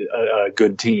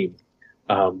good team.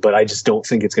 But I just don't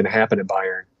think it's going to happen at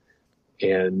Bayern.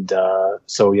 And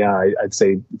so, yeah, I'd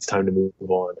say it's time to move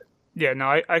on. Yeah,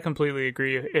 no, I completely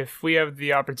agree. If we have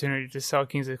the opportunity to sell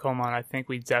Kingsley Coman, I think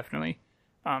we definitely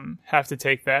have to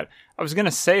take that. I was going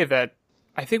to say that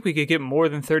I think we could get more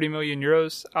than 30 million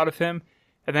euros out of him.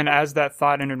 And then as that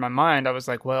thought entered my mind, I was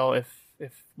like, well, if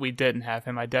we didn't have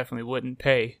him, I definitely wouldn't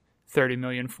pay 30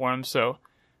 million for him. So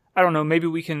I don't know, maybe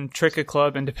we can trick a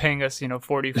club into paying us,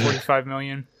 40, 45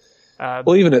 million.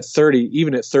 Well, even at 30,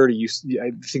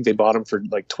 I think they bought him for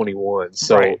like 21.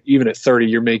 So right. Even at 30,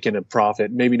 you're making a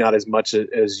profit. Maybe not as much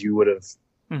as you would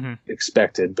have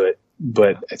expected,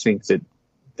 but I think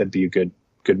that'd be a good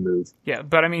move. Yeah,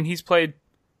 but I mean, he's played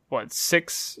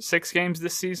six games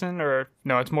this season, or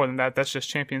no, it's more than that. That's just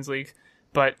Champions League.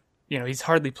 But he's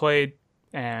hardly played,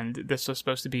 and this was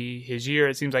supposed to be his year.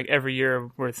 It seems like every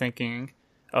year we're thinking,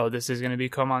 oh, this is going to be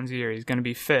Coman's year. He's going to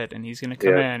be fit, and he's going to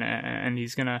come in, and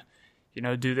he's going to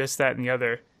do this, that, and the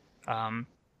other.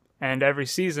 And every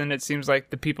season, it seems like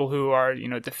the people who are,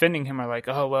 defending him are like,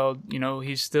 oh, well,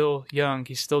 he's still young.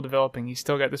 He's still developing. He's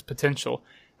still got this potential.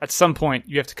 At some point,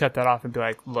 you have to cut that off and be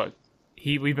like, look,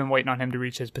 we've been waiting on him to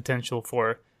reach his potential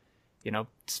for,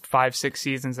 5-6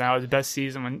 seasons now. His best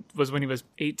season was when he was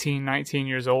 18, 19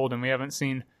 years old, and we haven't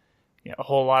seen a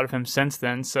whole lot of him since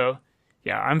then. So,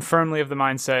 yeah, I'm firmly of the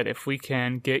mindset if we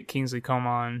can get Kingsley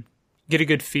Coman, get a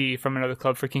good fee from another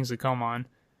club for Kingsley Coman,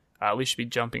 we should be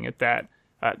jumping at that.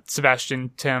 Sebastian,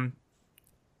 Tim,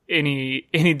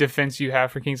 any defense you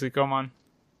have for Kingsley Coman?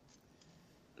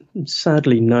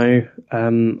 Sadly, no.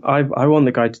 I want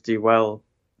the guy to do well,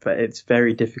 but it's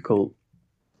very difficult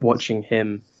watching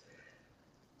him.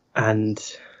 And,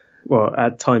 well,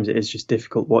 at times it is just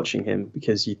difficult watching him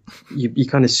because you're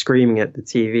kind of screaming at the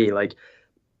TV, like,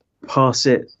 pass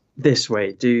it this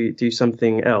way, do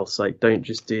something else, like, don't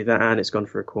just do that and it's gone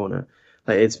for a corner.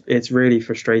 Like, it's really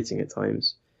frustrating at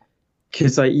times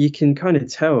because, like, you can kind of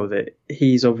tell that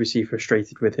he's obviously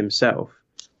frustrated with himself,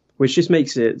 which just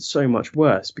makes it so much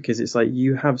worse because it's like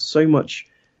you have so much.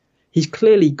 He's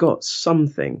clearly got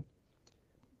something,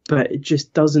 but it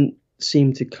just doesn't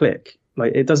seem to click.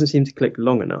 Like, it doesn't seem to click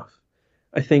long enough.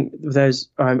 I think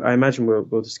I imagine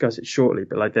we'll discuss it shortly,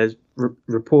 but like there's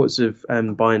reports of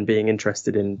Bayern being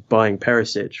interested in buying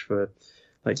Perisic for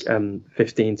like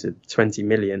 15 to 20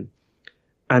 million.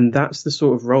 And that's the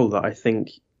sort of role that I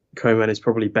think Coman is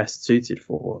probably best suited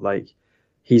for. Like,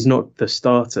 he's not the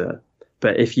starter,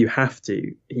 but if you have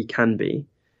to, he can be.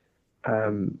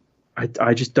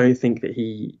 I just don't think that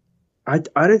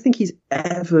I don't think he's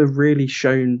ever really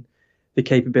shown the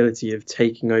capability of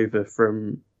taking over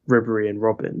from Ribery and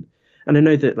Robben. And I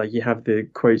know that, like, you have the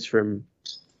quotes from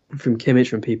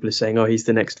Kimmich when people are saying, oh, he's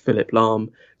the next Philipp Lahm.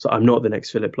 So I'm not the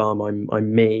next Philipp Lahm,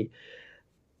 I'm me.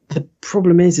 The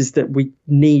problem is that we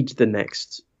need the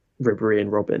next Ribery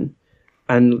and Robben.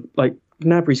 And, like,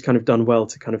 Gnabry's kind of done well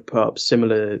to kind of put up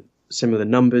similar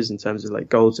numbers in terms of, like,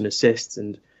 goals and assists,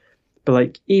 but,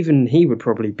 like, even he would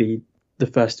probably be the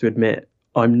first to admit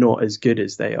I'm not as good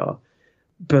as they are.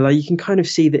 But, like, you can kind of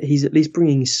see that he's at least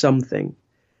bringing something.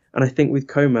 And I think with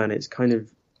Coman, it's kind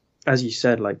of, as you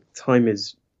said, like, time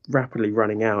is rapidly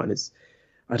running out, and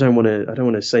I don't want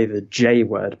to say the J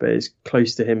word, but it's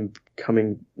close to him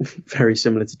coming very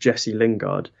similar to Jesse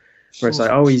Lingard, where it's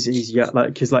like, oh, he's young,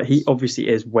 like, because, like, he obviously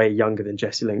is way younger than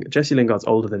Jesse Lingard. Jesse Lingard's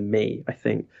older than me, I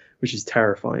think, which is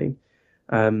terrifying.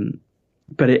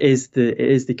 But it is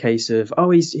the case of,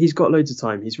 oh, he's got loads of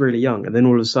time, he's really young, and then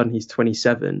all of a sudden he's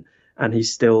 27 and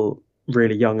he's still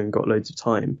really young and got loads of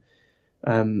time.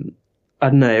 I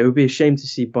don't know. It would be a shame to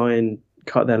see Bayern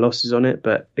cut their losses on it.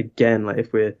 But again, like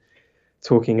if we're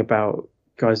talking about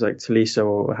guys like Tolisso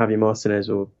or Javi Martinez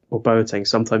or Boateng,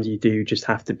 sometimes you do just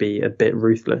have to be a bit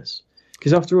ruthless,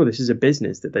 because after all, this is a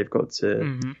business that they've got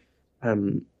to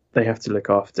they have to look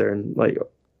after. And like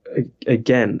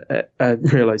again, I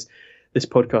realize this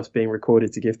podcast being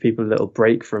recorded to give people a little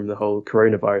break from the whole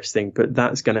coronavirus thing, but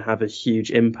that's going to have a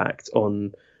huge impact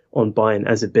on Bayern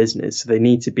as a business. So they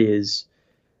need to be as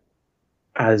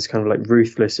kind of like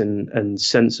ruthless and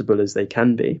sensible as they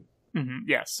can be. Mm-hmm.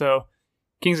 Yeah, so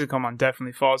Kingsley Coman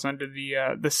definitely falls under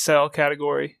the sell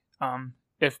category,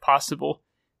 if possible.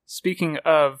 Speaking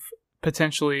of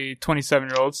potentially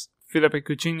 27-year-olds, Felipe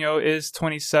Coutinho is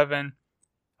 27.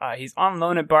 He's on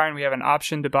loan at Bayern. We have an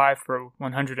option to buy for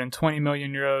 120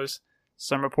 million euros.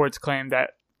 Some reports claim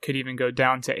that could even go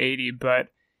down to 80, but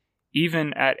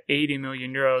even at 80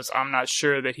 million euros, I'm not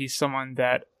sure that he's someone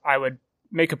that I would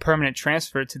make a permanent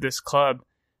transfer to this club.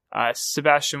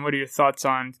 Sebastian, what are your thoughts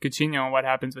on Coutinho and what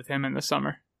happens with him in the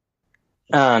summer?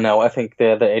 No, I think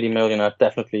the 80 million are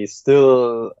definitely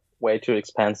still way too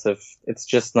expensive. It's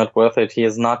just not worth it. He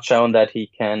has not shown that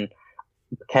he can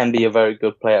be a very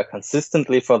good player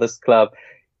consistently for this club.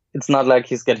 It's not like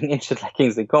he's getting injured like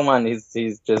Kingsley Coman.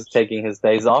 He's just taking his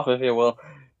days off, if you will.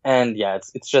 And yeah,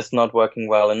 it's just not working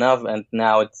well enough. And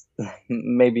now it's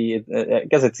I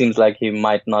guess it seems like he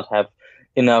might not have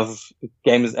enough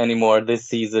games anymore this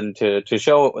season to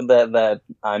show that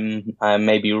I'm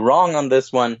maybe wrong on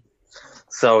this one.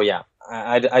 So yeah,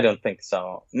 I don't think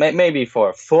so. Maybe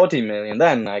for 40 million,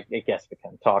 then I guess we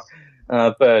can talk.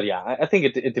 But yeah, I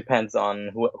think it depends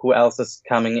on who else is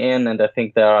coming in, and I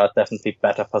think there are definitely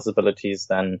better possibilities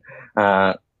than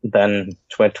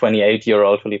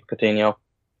 28-year-old Philippe Coutinho.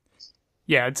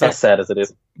 Yeah, it's as sad as it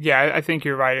is. Yeah, I think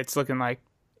you're right. It's looking like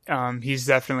he's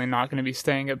definitely not going to be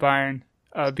staying at Bayern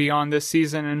beyond this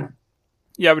season, and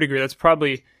yeah, I would agree. That's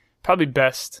probably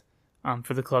best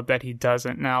for the club that he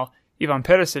doesn't. Now, Ivan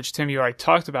Perisic, Tim, you already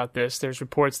talked about this. There's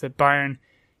reports that Bayern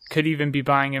could even be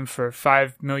buying him for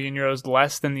 5 million euros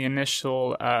less than the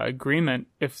initial agreement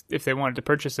if they wanted to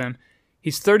purchase him.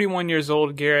 He's 31 years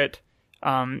old, Garrett,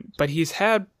 but he's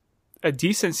had a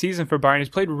decent season for Bayern. He's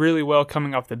played really well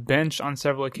coming off the bench on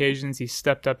several occasions. He's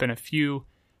stepped up in a few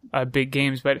big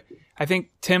games, but I think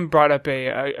Tim brought up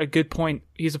a good point.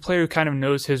 He's a player who kind of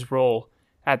knows his role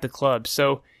at the club.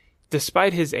 So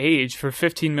despite his age, for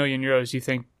 15 million euros, you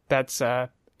think that's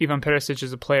Ivan Perisic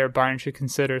is a player Bayern should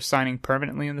consider signing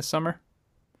permanently in the summer?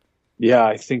 Yeah,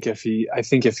 I think if he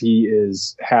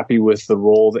is happy with the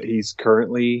role that he's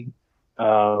currently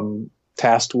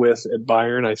tasked with at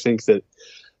Bayern, I think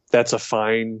that's a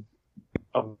fine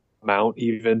amount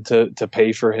even to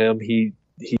pay for him.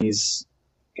 He's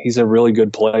a really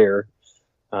good player,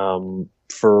 and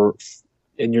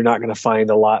you're not going to find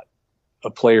a lot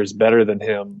of players better than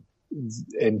him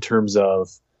in terms of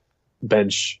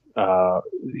bench,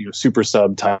 super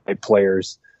sub type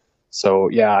players. So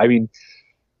yeah, I mean,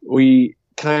 we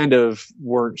kind of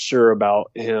weren't sure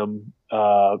about him,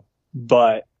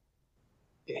 but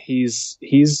he's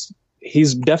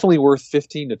definitely worth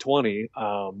 15 to 20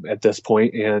 at this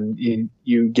point, and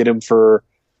you get him for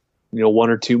 1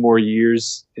 or 2 more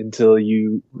years until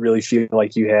you really feel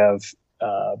like you have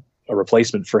a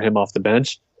replacement for him off the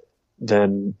bench.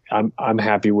 Then I'm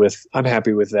happy with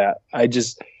that.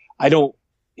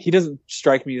 He doesn't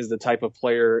strike me as the type of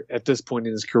player at this point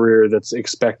in his career that's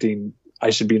expecting I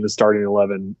should be in the starting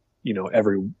 11,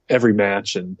 every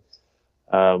match, and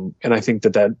I think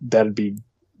that'd be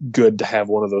good to have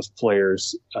one of those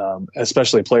players,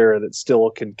 especially a player that still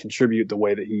can contribute the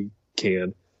way that he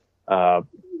can.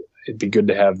 It'd be good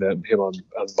to have him on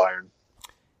Bayern.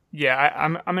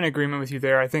 Yeah, I'm in agreement with you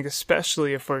there. I think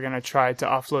especially if we're going to try to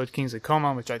offload Kingsley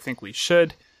Coman, which I think we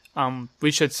should sign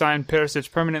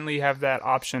Perisic permanently, have that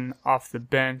option off the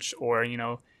bench, or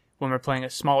when we're playing a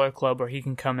smaller club where he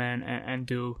can come in and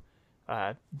do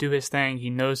his thing. He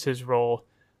knows his role.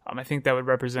 I think that would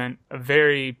represent a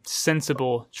very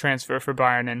sensible transfer for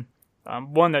Bayern,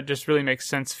 and one that just really makes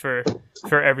sense for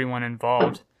everyone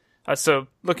involved. So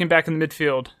looking back in the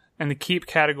midfield, in the keep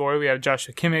category, we have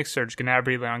Joshua Kimmich, Serge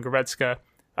Gnabry, Leon Goretzka,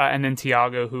 and then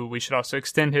Thiago, who we should also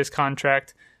extend his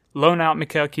contract. Loan out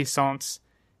Mikel Cuisance.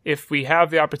 If we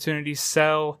have the opportunity,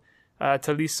 sell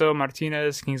Tolisso,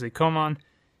 Martinez, Kingsley Coman,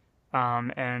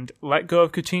 and let go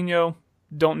of Coutinho.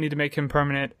 Don't need to make him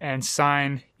permanent, and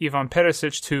sign Ivan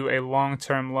Perisic to a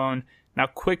long-term loan. Now,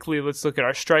 quickly, let's look at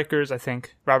our strikers. I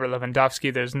think Robert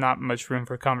Lewandowski, there's not much room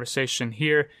for conversation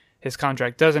here. His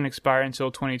contract doesn't expire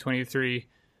until 2023.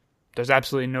 There's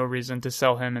absolutely no reason to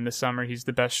sell him in the summer. He's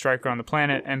the best striker on the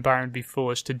planet, and Bayern would be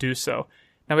foolish to do so.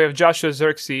 Now we have Joshua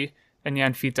Zirkzee, and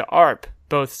Jan Fiete Arp,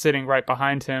 both sitting right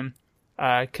behind him,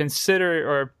 consider,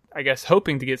 or I guess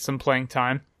hoping to get some playing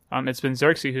time. It's been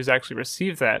Xerxes who's actually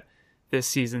received that this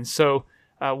season. So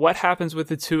what happens with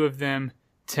the two of them,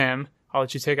 Tim? I'll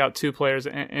let you take out two players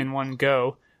in one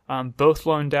go. Both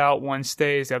loaned out, one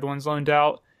stays, the other one's loaned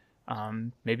out.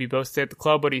 Maybe both stay at the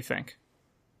club. What do you think?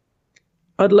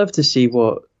 I'd love to see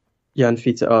what Jan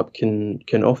Fiete Arp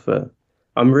can offer.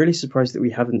 I'm really surprised that we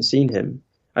haven't seen him.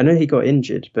 I know he got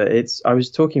injured, but I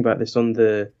was talking about this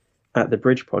at the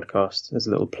Bridge podcast, as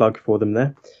a little plug for them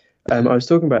there. I was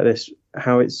talking about this,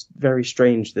 how it's very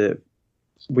strange that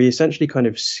we essentially kind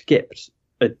of skipped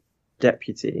a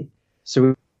deputy.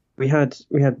 So we had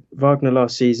Wagner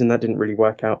last season. That didn't really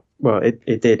work out. Well, it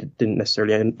did. It didn't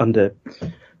necessarily under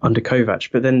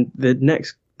Kovac. But then the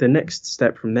next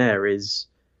step from there is,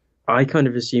 I kind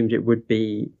of assumed it would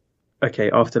be, okay,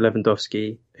 after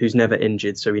Lewandowski, who's never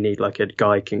injured, so we need like a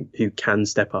guy who can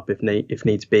step up if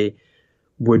needs be,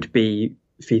 would be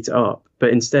Fiete Arp. But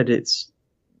instead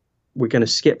we're going to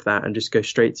skip that and just go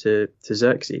straight to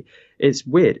Xerxes. It's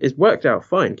weird. It's worked out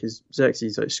fine because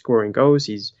Xerxes is like scoring goals.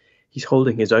 He's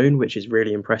holding his own, which is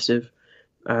really impressive.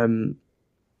 I'd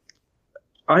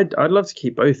love to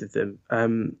keep both of them.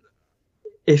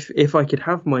 If I could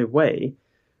have my way,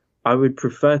 I would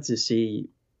prefer to see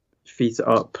Fiete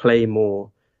Arp play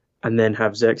more and then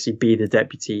have Xerxes be the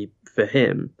deputy for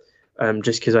him,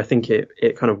 just because I think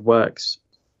it kind of works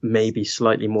maybe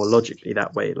slightly more logically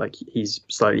that way. Like, he's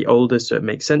slightly older, so it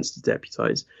makes sense to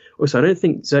deputize. Also, I don't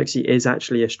think Xerxes is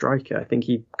actually a striker. I think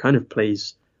he kind of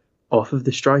plays off of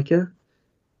the striker,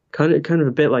 kind of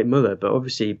a bit like Muller, but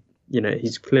obviously,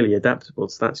 he's clearly adaptable,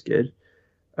 so that's good.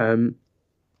 I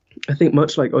think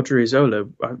much like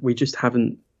Odriozola, we just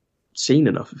haven't seen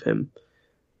enough of him.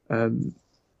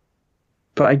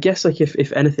 But I guess, like,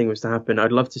 if anything was to happen,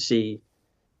 I'd love to see,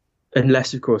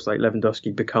 unless of course like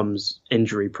Lewandowski becomes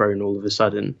injury prone all of a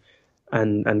sudden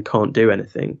and can't do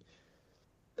anything,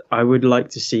 I would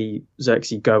like to see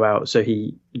Xerxes go out so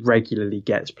he regularly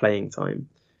gets playing time.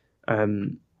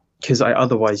 Because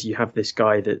otherwise you have this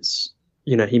guy that's,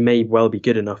 he may well be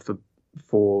good enough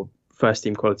for first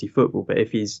team quality football, but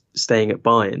if he's staying at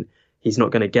Bayern, he's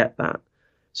not going to get that.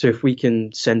 So if we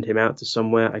can send him out to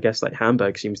somewhere, I guess like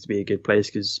Hamburg seems to be a good place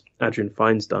because Adrian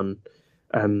Fine's done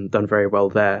very well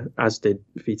there, as did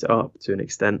Fiete Arp to an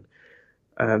extent.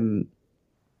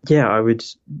 I would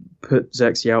put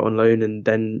Xerxes out on loan and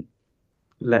then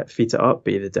let Fiete Arp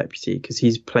be the deputy because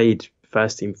he's played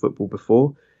first team football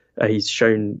before. He's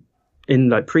shown in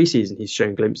like pre-season, he's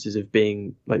shown glimpses of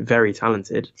being like very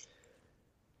talented.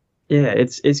 Yeah,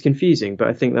 it's confusing, but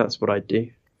I think that's what I'd do.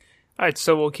 All right,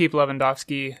 so we'll keep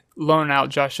Lewandowski, loan out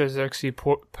Joshua Xerxes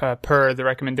per the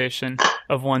recommendation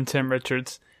of one Tim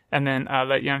Richards, and then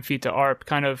let Jan Fiete Arp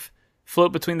kind of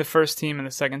float between the first team and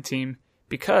the second team,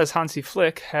 because Hansi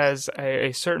Flick has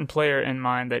a certain player in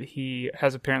mind that he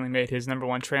has apparently made his number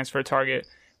one transfer target,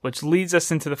 which leads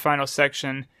us into the final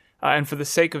section. And for the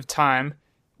sake of time,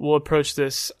 we'll approach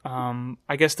this.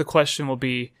 I guess the question will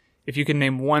be, if you can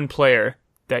name one player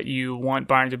that you want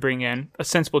Bayern to bring in, a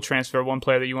sensible transfer, one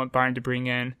player that you want Bayern to bring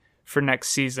in for next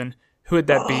season, who would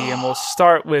that be? And we'll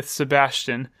start with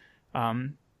Sebastian,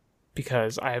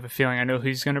 because I have a feeling I know who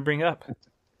he's going to bring up.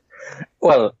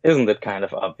 Well, isn't it kind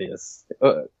of obvious?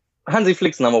 Hansi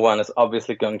Flick's number one is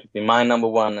obviously going to be my number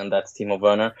one, and that's Timo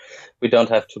Werner. We don't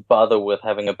have to bother with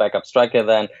having a backup striker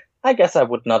then. I guess I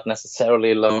would not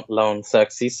necessarily loan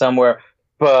Xerxes somewhere,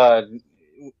 but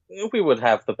we would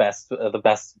have the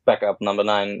best backup number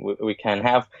 9 we can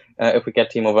have if we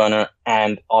get Timo Werner,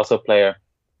 and also a player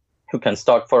who can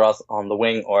start for us on the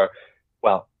wing, or,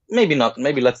 well, maybe not.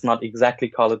 Maybe let's not exactly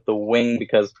call it the wing,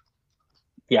 because,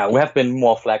 yeah, we have been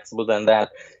more flexible than that.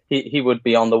 He would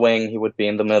be on the wing. He would be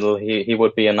in the middle. He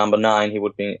would be a number 9. He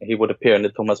would appear in the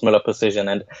Thomas Müller position,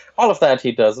 and all of that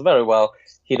he does very well.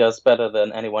 He does better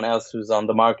than anyone else who's on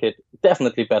the market.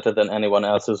 Definitely better than anyone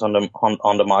else who's on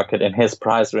the market in his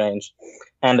price range.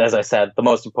 And as I said, the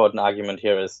most important argument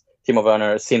here is Timo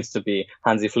Werner seems to be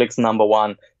Hansi Flick's number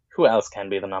one. Who else can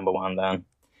be the number one then?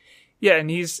 Yeah, and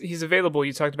he's available.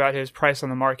 You talked about his price on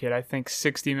the market. I think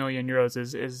 60 million euros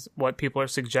is what people are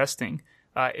suggesting.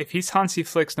 If he's Hansi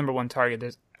Flick's number one target,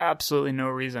 there's absolutely no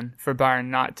reason for Bayern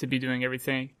not to be doing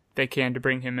everything they can to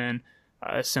bring him in,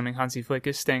 assuming Hansi Flick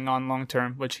is staying on long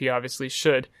term, which he obviously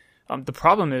should. The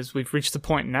problem is we've reached the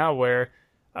point now where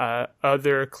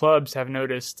other clubs have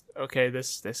noticed, okay,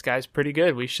 this guy's pretty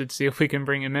good. We should see if we can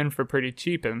bring him in for pretty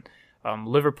cheap. And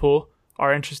Liverpool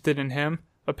are interested in him,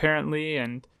 apparently,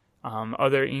 and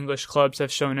other English clubs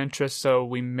have shown interest, so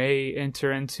we may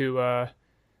enter into a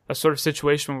sort of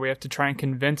situation where we have to try and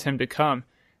convince him to come.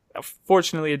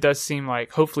 Fortunately, it does seem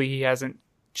like hopefully he hasn't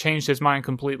changed his mind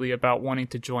completely about wanting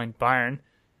to join Bayern.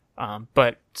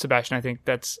 But Sebastian, I think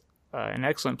that's an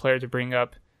excellent player to bring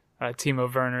up.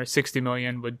 Timo Werner, 60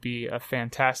 million would be a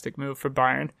fantastic move for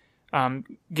Bayern.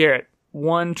 Garrett,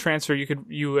 one transfer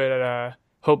you would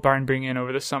hope Bayern bring in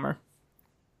over the summer?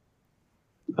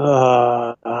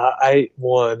 I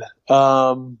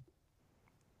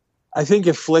think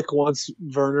if Flick wants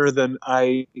Werner, then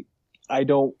I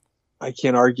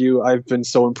can't argue. I've been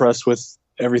so impressed with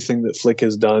everything that Flick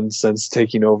has done since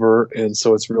taking over, and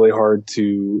so it's really hard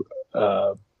to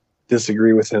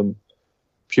disagree with him,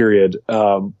 period.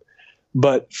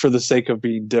 But for the sake of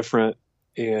being different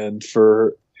and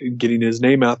for getting his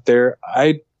name out there,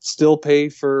 I'd still pay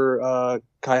for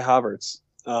Kai Havertz.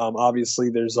 Obviously,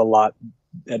 there's a lot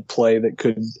at play that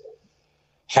could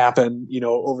happen,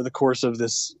 over the course of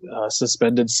this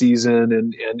suspended season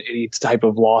and any type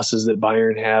of losses that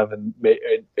Bayern have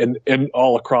and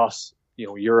all across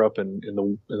Europe and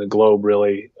in the globe,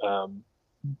 really.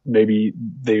 Maybe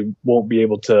they won't be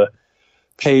able to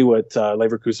pay what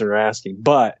Leverkusen are asking,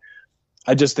 but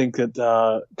I just think that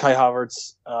Kai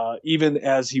Havertz, even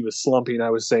as he was slumping, I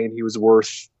was saying he was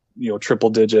worth triple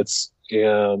digits,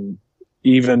 and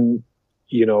even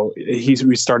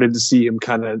we started to see him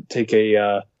kind of take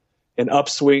an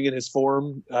upswing in his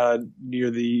form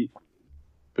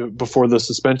before the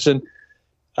suspension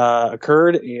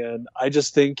occurred, and I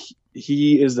just think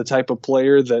he is the type of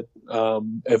player that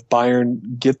if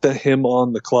Bayern get him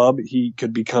on the club, he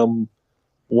could become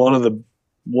one of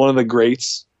the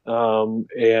greats. And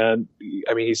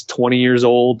I mean, he's 20 years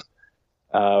old.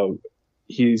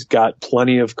 He's got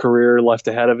plenty of career left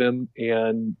ahead of him,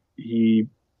 and he's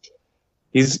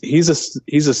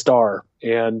a star.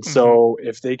 And so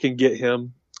if they can get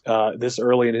him this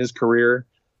early in his career,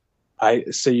 I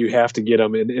say you have to get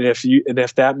him. And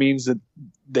if that means that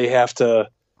they have to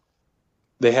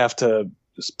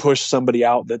push somebody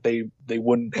out that they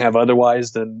wouldn't have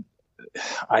otherwise, then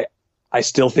I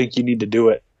still think you need to do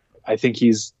it. I think he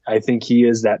is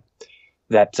that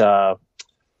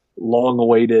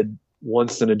long-awaited,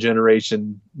 once in a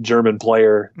generation German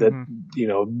player that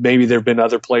maybe there have been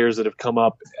other players that have come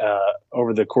up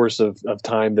over the course of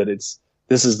time that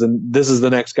this is the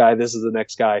next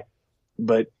guy,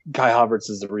 but Kai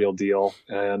Havertz is the real deal,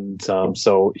 and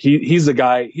so he's the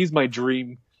guy. He's my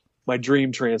dream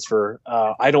transfer.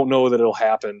 I don't know that it'll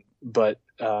happen, but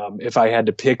if I had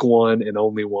to pick one and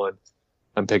only one,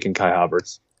 I'm picking Kai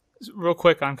Havertz. Real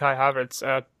quick on Kai Havertz,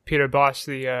 Peter Bosz,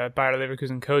 the Bayer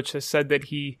Leverkusen coach, has said that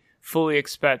he fully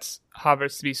expects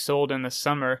Havertz to be sold in the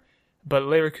summer, but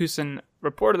Leverkusen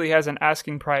reportedly has an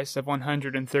asking price of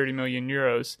 130 million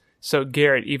euros. So,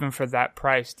 Garrett, even for that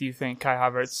price, do you think Kai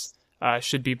Havertz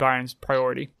should be Bayern's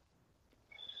priority?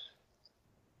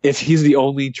 If he's the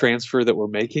only transfer that we're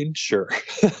making, sure.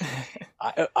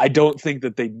 I don't think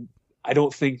that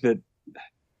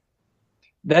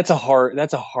that's a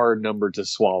hard number to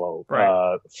swallow,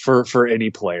 right, for any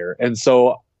player. And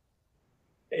so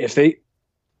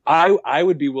I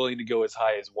would be willing to go as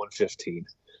high as 115.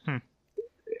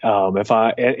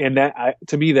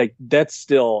 To me, that's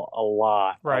still a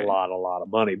lot, right, a lot of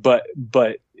money, but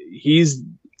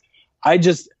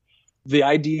the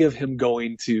idea of him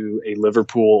going to a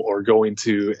Liverpool or going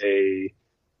to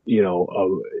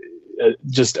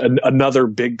just another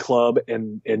big club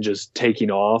and just taking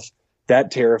off,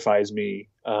 that terrifies me.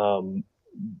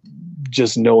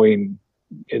 Just knowing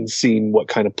and seeing what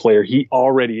kind of player he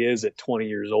already is at 20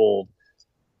 years old.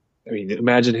 I mean,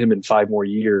 imagine him in 5 more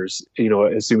years,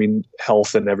 assuming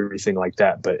health and everything like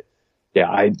that. But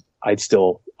yeah,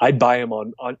 I'd buy him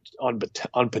on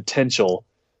potential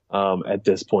at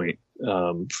this point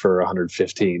for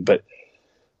 115, but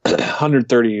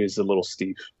 130 is a little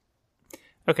steep.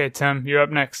 Okay, Tim, you're up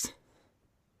next.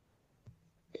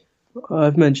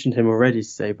 I've mentioned him already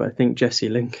today, but I think Jesse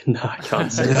Lincoln. No, I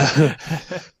can't say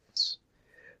that.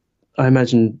 I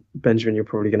imagine, Benjamin, you're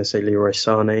probably going to say Leroy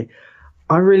Sané.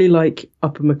 I really like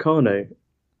Upamecano.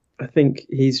 I think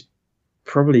he's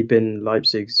probably been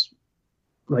Leipzig's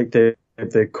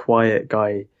the quiet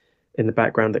guy in the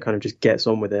background that kind of just gets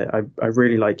on with it. I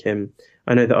really like him.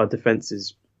 I know that our defense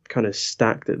is kind of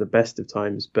stacked at the best of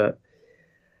times, but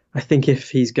I think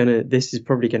this is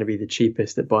probably going to be the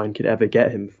cheapest that Bayern could ever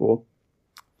get him for.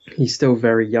 He's still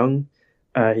very young.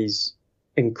 He's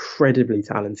incredibly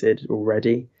talented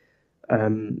already.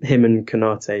 Him and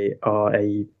Konate are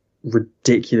a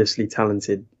ridiculously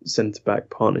talented centre-back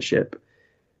partnership.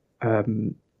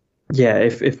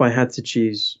 If I had to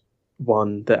choose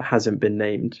one that hasn't been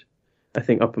named, I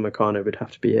think Upamecano would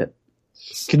have to be it.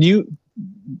 Can you,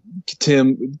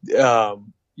 Tim,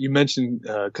 you mentioned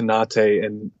Konate,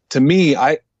 and to me,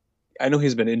 I know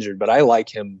he's been injured, but I like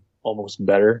him almost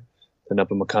better than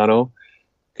Upamecano.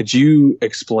 Could you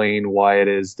explain why it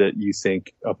is that you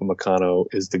think Upamecano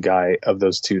is the guy of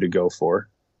those two to go for?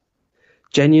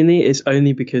 Genuinely, it's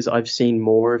only because I've seen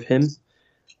more of him.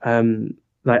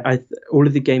 All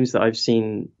of the games that I've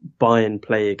seen Bayern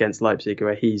play against Leipzig,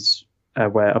 where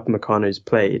Upamecano's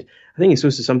played, I think it's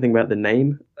also something about the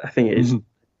name. I think it is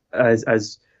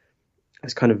as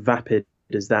kind of vapid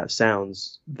as that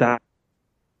sounds.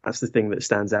 That's the thing that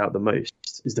stands out the most,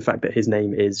 is the fact that his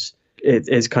name is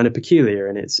kind of peculiar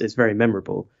and it's very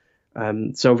memorable.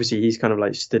 So obviously he's kind of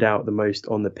like stood out the most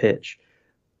on the pitch.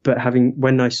 But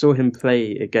when I saw him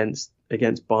play against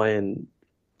Bayern,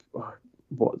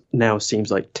 what now seems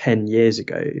like 10 years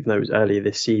ago, even though it was earlier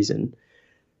this season,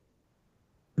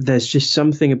 there's just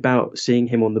something about seeing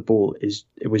him on the ball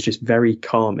it was just very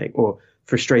calming, or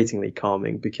frustratingly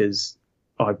calming, because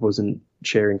I wasn't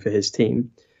cheering for his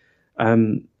team.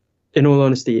 In all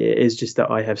honesty, it is just that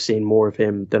I have seen more of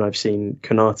him than I've seen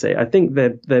Konate. I think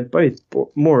they're both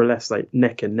more or less like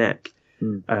neck and neck.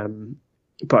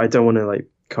 But I don't want to like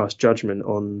cast judgment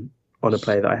on a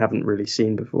player that I haven't really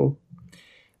seen before.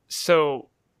 So,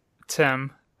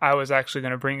 Tim, I was actually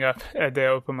going to bring up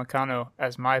Hideo Upamecano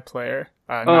as my player.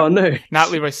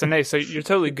 Not Leroy Sané. So you're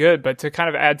totally good, but to kind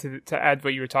of add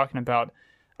what you were talking about,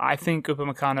 I think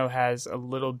Upamecano has a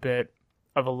little bit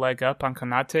of a leg up on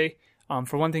Konate.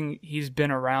 For one thing, he's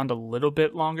been around a little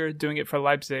bit longer, doing it for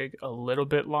Leipzig a little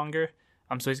bit longer.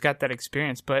 So he's got that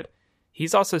experience, but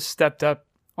he's also stepped up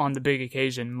on the big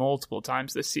occasion multiple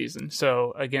times this season.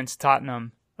 So against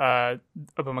Tottenham,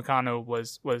 Upamecano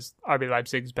was RB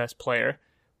Leipzig's best player.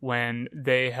 When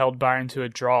they held Bayern to a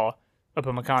draw,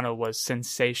 Upamecano was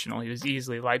sensational. He was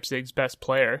easily Leipzig's best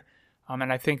player.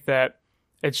 And I think that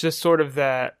it's just sort of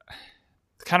that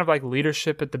kind of like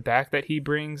leadership at the back that he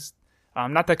brings.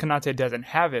 Not that Konate doesn't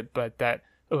have it, but that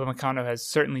Upamecano has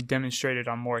certainly demonstrated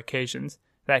on more occasions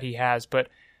that he has. But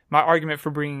my argument for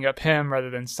bringing up him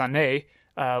rather than Sané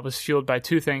was fueled by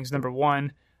two things. Number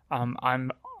one,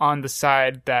 I'm on the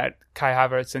side that Kai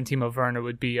Havertz and Timo Werner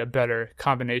would be a better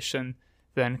combination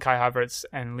than Kai Havertz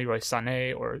and Leroy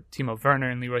Sané, or Timo Werner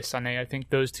and Leroy Sané. I think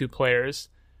those two players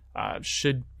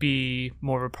should be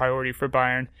more of a priority for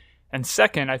Bayern. And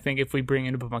second, I think if we bring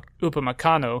in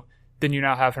Upamecano, then you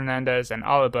now have Hernandez and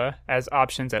Alaba as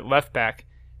options at left back,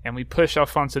 and we push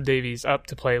Alphonso Davies up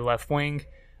to play left wing,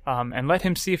 and let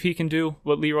him see if he can do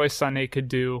what Leroy Sané could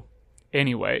do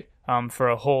anyway, for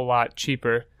a whole lot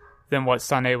cheaper than what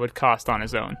Sané would cost on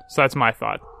his own. So that's my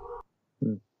thought.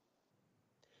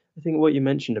 I think what you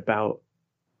mentioned about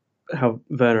how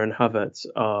Werner and Havertz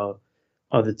are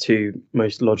the two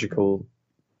most logical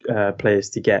players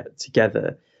to get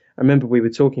together. I remember we were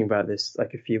talking about this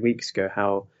like a few weeks ago,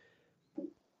 how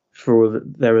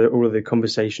there were all of the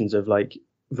conversations of like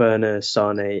Werner,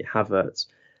 Sané, Havertz.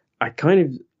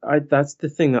 That's the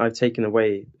thing that I've taken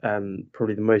away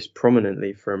probably the most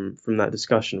prominently from that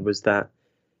discussion, was that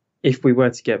if we were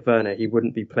to get Werner, he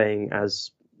wouldn't be playing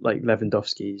as like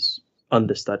Lewandowski's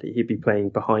understudy. He'd be playing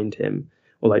behind him,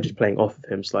 or like just playing off of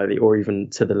him slightly, or even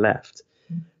to the left.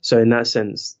 So in that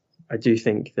sense, I do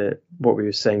think that what we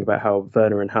were saying about how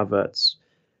Werner and Havertz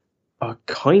are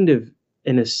kind of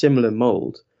in a similar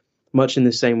mold, much in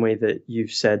the same way that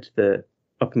you've said that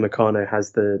Upamecano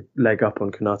has the leg up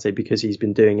on Konate because he's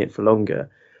been doing it for longer.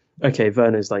 Okay,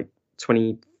 Werner's like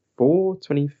 24,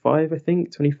 25, I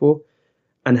think, 24,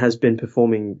 and has been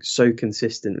performing so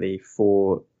consistently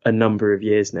for a number of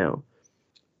years now.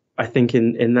 I think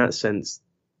in that sense,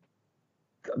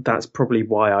 that's probably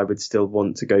why I would still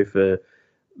want to go for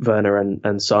Werner and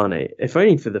Sané, if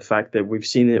only for the fact that we've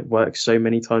seen it work so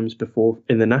many times before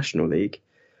in the National League.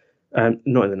 Not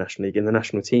in the National League, in the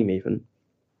national team even.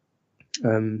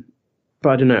 But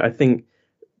I don't know, I think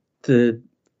the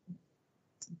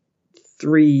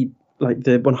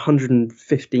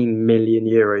 115 million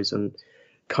euros on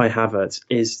Kai Havertz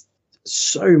is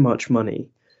so much money.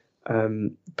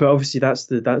 But obviously that's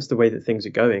the way that things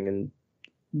are going, and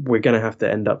we're going to have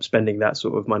to end up spending that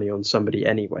sort of money on somebody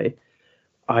anyway.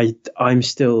 I'm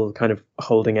still kind of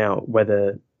holding out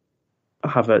whether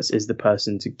Havertz is the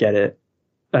person to get it,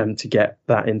 to get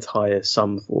that entire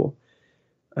sum for,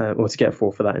 or to get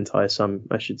for that entire sum,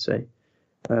 I should say.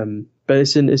 But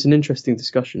it's an interesting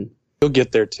discussion. You'll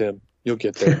get there, Tim. You'll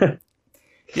get there.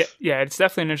 Yeah, it's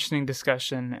definitely an interesting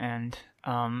discussion, and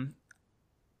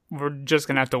we're just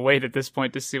going to have to wait at this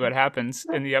point to see what happens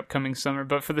in the upcoming summer.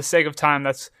 But for the sake of time,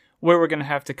 that's where we're going to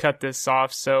have to cut this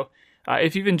off. So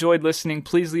if you've enjoyed listening,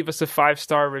 please leave us a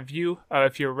 5-star review.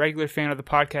 If you're a regular fan of the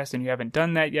podcast and you haven't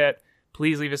done that yet,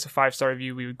 please leave us a 5-star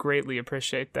review. We would greatly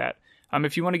appreciate that.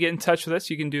 If you want to get in touch with us,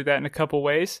 you can do that in a couple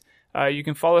ways. You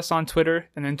can follow us on Twitter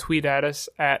and then tweet at us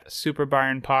at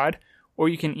SuperBayernPod, or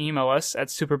you can email us at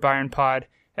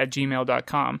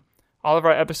superbayernpod@gmail.com. All of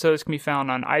our episodes can be found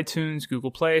on iTunes,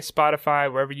 Google Play,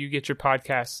 Spotify, wherever you get your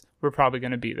podcasts. We're probably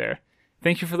going to be there.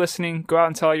 Thank you for listening. Go out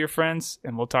and tell all your friends,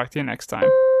 and we'll talk to you next time.